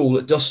your school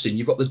at Dustin,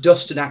 you've got the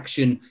Dustin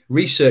Action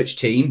Research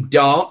Team,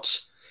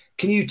 DART.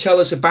 Can you tell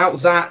us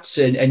about that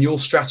and your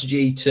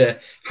strategy to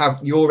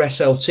have your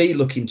SLT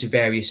look into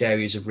various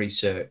areas of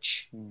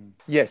research?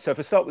 Yeah, so if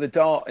I start with the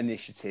DART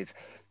initiative,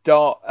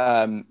 DART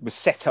was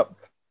set up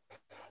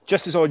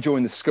just as I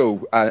joined the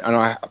school,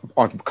 and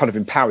I'm kind of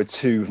empowered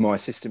two of my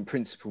assistant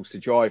principals to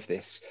drive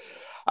this.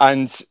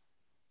 And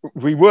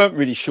we weren't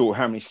really sure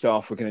how many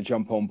staff were going to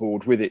jump on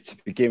board with it to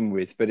begin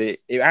with, but it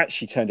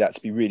actually turned out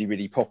to be really,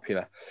 really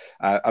popular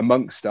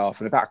amongst staff.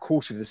 And about a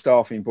quarter of the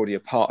staffing body are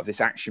part of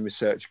this action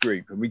research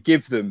group. And we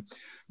give them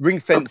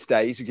ring-fence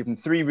days. We give them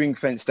 3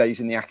 ring-fence days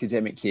in the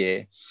academic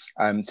year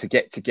to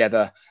get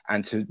together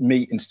and to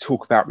meet and to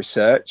talk about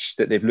research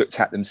that they've looked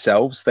at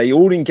themselves. They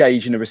all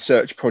engage in a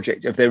research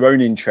project of their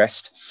own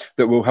interest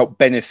that will help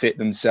benefit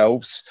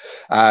themselves,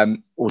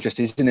 or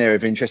just as an area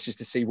of interest, just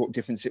to see what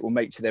difference it will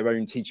make to their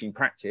own teaching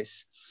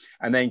practice.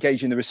 And they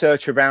engage in the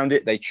research around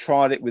it. They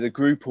trial it with a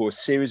group or a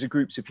series of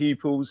groups of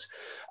pupils.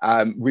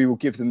 We will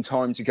give them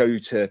time to go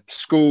to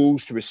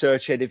schools, to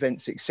research ed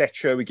events,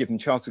 etc. We give them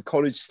chartered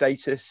college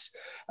status,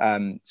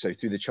 so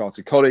through the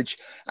chartered college,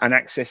 and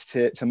access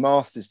to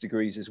master's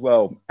degrees as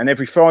well. And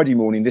every Friday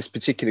morning, this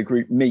particular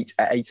group meet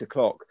at 8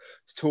 o'clock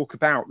to talk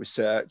about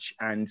research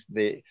and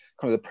the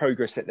kind of the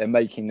progress that they're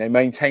making. They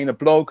maintain a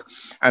blog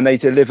and they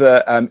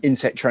deliver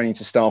insect training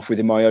to staff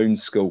within my own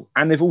school.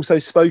 And they've also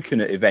spoken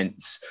at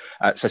events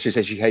such as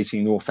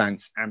Educating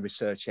Northants and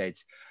Research Ed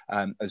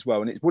as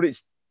well. And what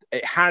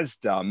it has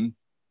done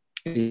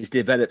is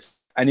developed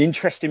an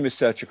interest in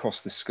research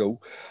across the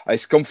school.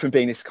 It's gone from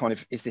being this kind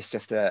of, is this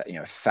just a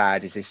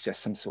fad? Is this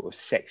just some sort of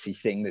sexy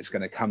thing that's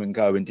going to come and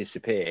go and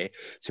disappear?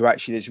 To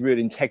actually, there's real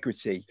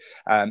integrity,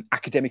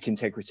 academic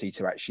integrity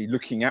to actually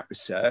looking at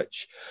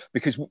research,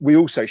 because we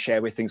also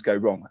share where things go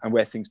wrong and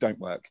where things don't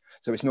work.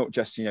 So it's not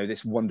just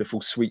this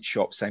wonderful sweet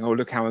shop saying, oh,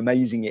 look how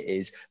amazing it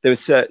is. There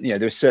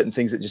are certain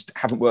things that just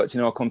haven't worked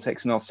in our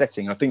context and our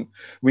setting. I think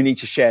we need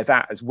to share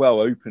that as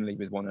well openly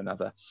with one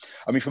another.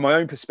 I mean, from my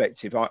own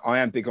perspective, I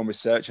am big on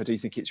research. I do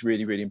think it's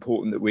really, really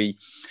important that we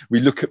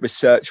look at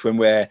research when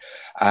we're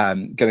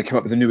going to come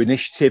up with a new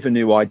initiative, a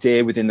new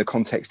idea within the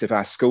context of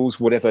our schools,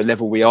 whatever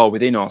level we are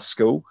within our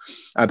school,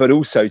 but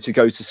also to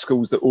go to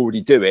schools that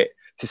already do it,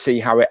 to see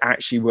how it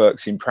actually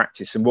works in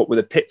practice and what were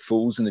the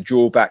pitfalls and the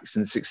drawbacks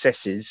and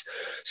successes,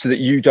 so that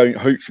you don't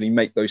hopefully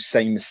make those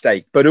same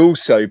mistakes. But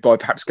also by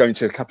perhaps going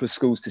to a couple of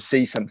schools to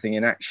see something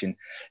in action,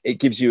 it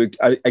gives you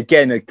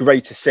again a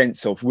greater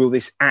sense of, will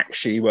this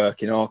actually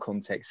work in our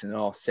context and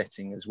our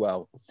setting as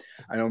well?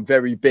 And I'm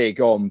very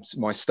big on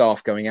my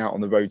staff going out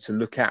on the road to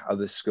look at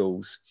other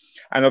schools,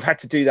 and I've had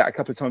to do that a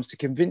couple of times to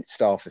convince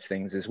staff of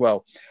things as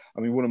well. I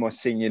mean, one of my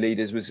senior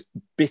leaders was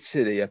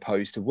bitterly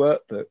opposed to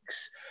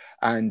workbooks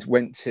and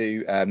went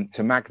to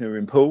Magna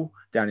in Poole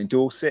down in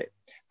Dorset.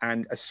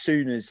 And as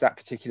soon as that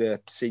particular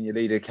senior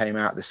leader came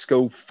out of the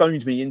school,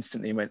 phoned me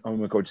instantly and went, oh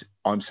my God,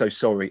 I'm so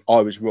sorry.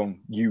 I was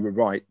wrong. You were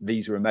right.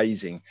 These are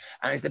amazing.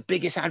 And is the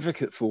biggest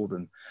advocate for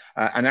them.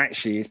 And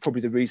actually is probably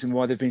the reason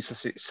why they've been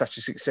such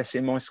a success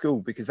in my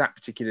school, because that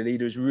particular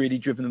leader has really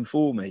driven them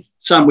for me.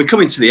 Sam, we're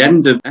coming to the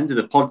end of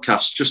the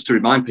podcast. Just to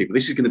remind people,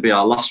 this is going to be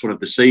our last one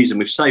of the season.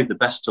 We've saved the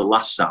best till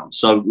last, Sam.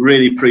 So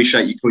really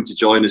appreciate you coming to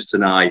join us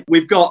tonight.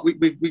 We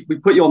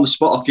put you on the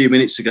spot a few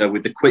minutes ago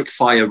with the quick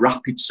fire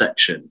rapid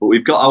section, but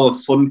we've got our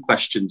fun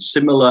questions,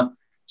 similar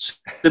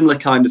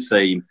kind of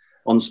theme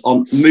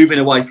on moving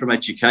away from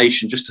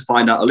education, just to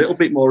find out a little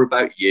bit more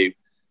about you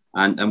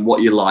and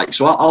what you like.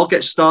 So I'll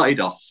get started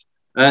off.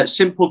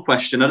 Simple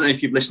question. I don't know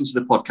if you've listened to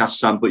the podcast,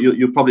 Sam, but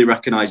you'll probably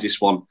recognise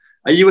this one.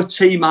 Are you a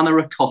tea man or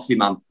a coffee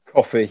man?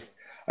 Coffee.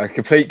 A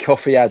complete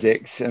coffee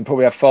addict, and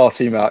probably have far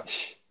too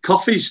much.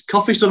 Coffee's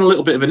done a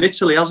little bit of an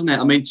Italy, hasn't it?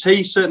 I mean,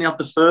 tea certainly had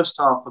the first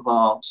half of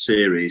our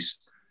series,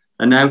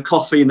 and now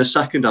coffee in the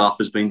second half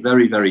has been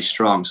very, very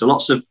strong. So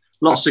lots of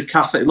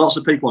caffeine, lots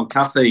of people on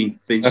caffeine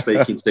been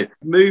speaking to.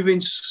 Moving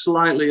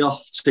slightly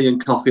off tea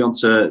and coffee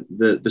onto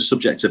the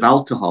subject of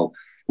alcohol.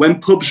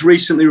 When pubs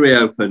recently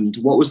reopened,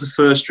 what was the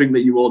first drink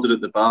that you ordered at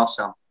the bar,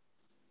 Sam?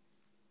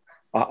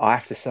 I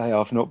have to say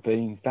I've not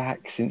been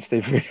back since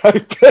they've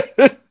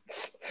reopened.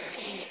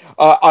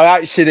 I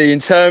actually, in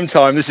term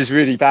time, this is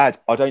really bad.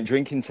 I don't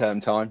drink in term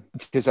time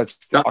because I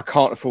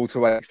can't afford to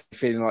wait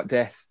feeling like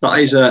death. That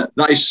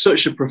is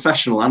such a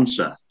professional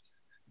answer.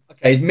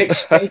 Okay, change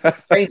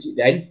it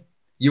then.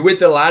 You're with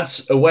the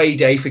lads, away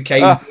day for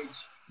Cambridge,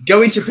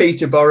 going to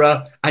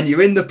Peterborough, and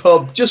you're in the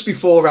pub just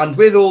beforehand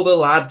with all the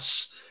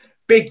lads.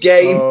 Big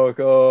game. Oh,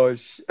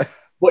 gosh.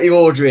 What are you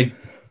ordering?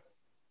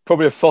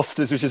 Probably a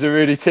Foster's, which is a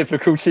really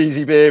typical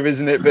cheesy beer,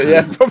 isn't it? But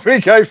yeah, probably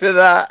go for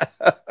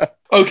that.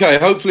 Okay,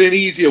 hopefully an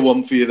easier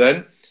one for you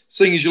then.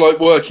 Seeing as you like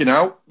working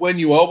out, when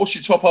you are, what's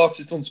your top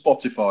artist on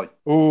Spotify?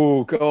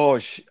 Oh,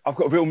 gosh. I've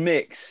got a real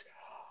mix.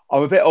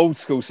 I'm a bit old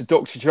school, so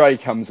Dr. Dre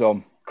comes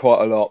on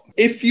quite a lot.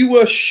 If you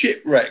were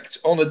shipwrecked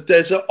on a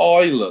desert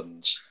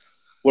island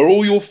where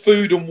all your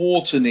food and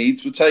water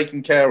needs were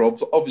taken care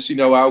of, obviously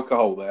no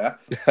alcohol there,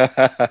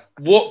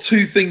 what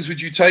 2 things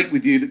would you take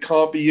with you that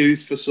can't be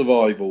used for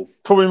survival?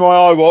 Probably my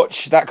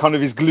iWatch. That kind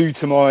of is glued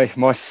to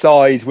my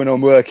side when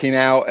I'm working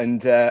out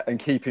and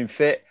keeping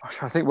fit.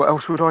 I think, what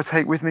else would I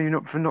take with me?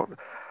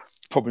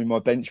 Probably my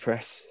bench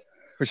press,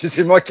 which is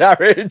in my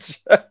garage.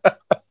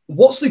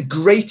 What's the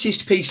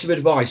greatest piece of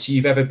advice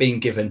you've ever been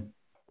given?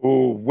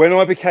 Oh, when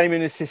I became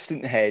an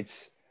assistant head,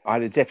 I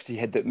had a deputy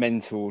head that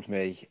mentored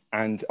me.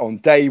 And on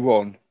day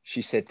one,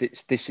 she said,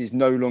 this is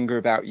no longer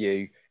about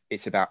you.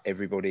 It's about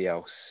everybody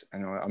else.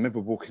 And I remember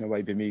walking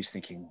away bemused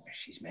thinking,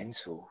 she's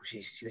mental.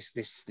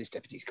 This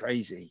deputy's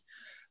crazy.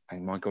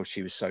 And my God,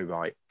 she was so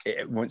right.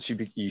 Once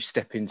you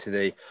step into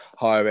the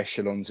higher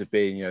echelons of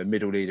being, a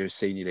middle leader, a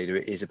senior leader,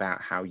 it is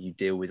about how you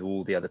deal with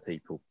all the other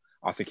people.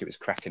 I think it was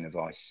cracking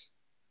advice.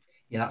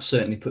 Yeah, that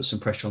certainly puts some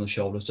pressure on the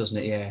shoulders, doesn't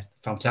it? Yeah,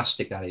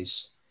 fantastic that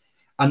is.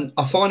 And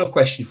a final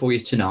question for you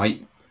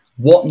tonight.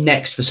 What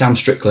next for Sam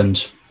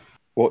Strickland?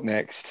 What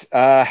next?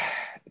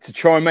 To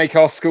try and make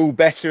our school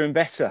better and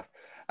better,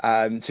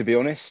 to be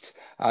honest.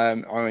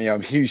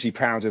 I'm hugely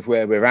proud of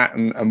where we're at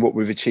and what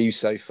we've achieved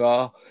so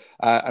far.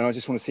 And I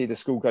just want to see the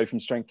school go from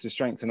strength to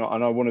strength. And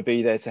I want to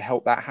be there to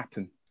help that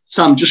happen.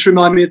 Sam, just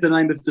remind me of the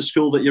name of the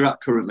school that you're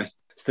at currently.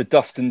 It's the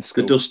Duston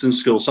School. The Duston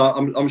School. So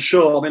I'm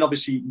sure,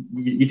 obviously,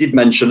 you did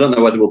mention, I don't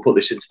know whether we'll put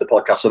this into the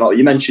podcast or not,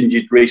 you mentioned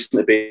you'd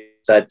recently been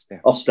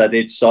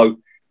Ofsteded. So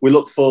we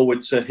look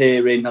forward to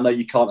hearing, I know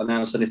you can't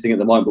announce anything at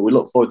the moment, but we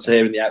look forward to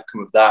hearing the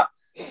outcome of that.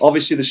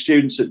 Obviously, the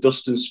students at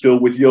Duston School,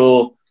 with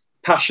your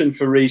passion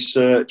for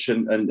research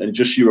and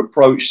just your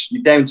approach,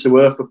 your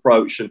down-to-earth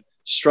approach and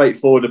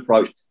straightforward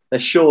approach, they're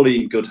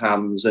surely in good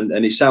hands. And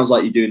it sounds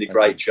like you're doing a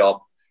great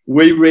job.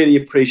 We really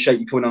appreciate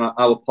you coming on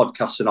our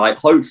podcast tonight.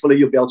 Hopefully,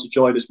 you'll be able to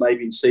join us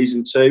maybe in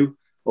season 2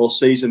 or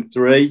season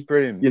 3.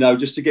 Brilliant.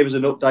 Just to give us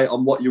an update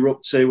on what you're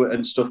up to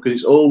and stuff, because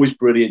it's always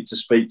brilliant to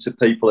speak to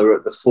people who are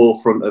at the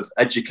forefront of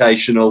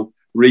educational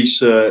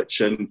research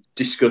and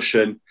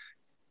discussion.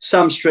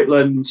 Sam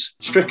Strickland,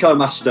 Stricko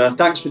Master,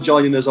 thanks for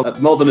joining us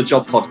on More Than a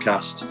Job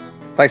podcast.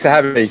 Thanks for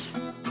having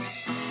me.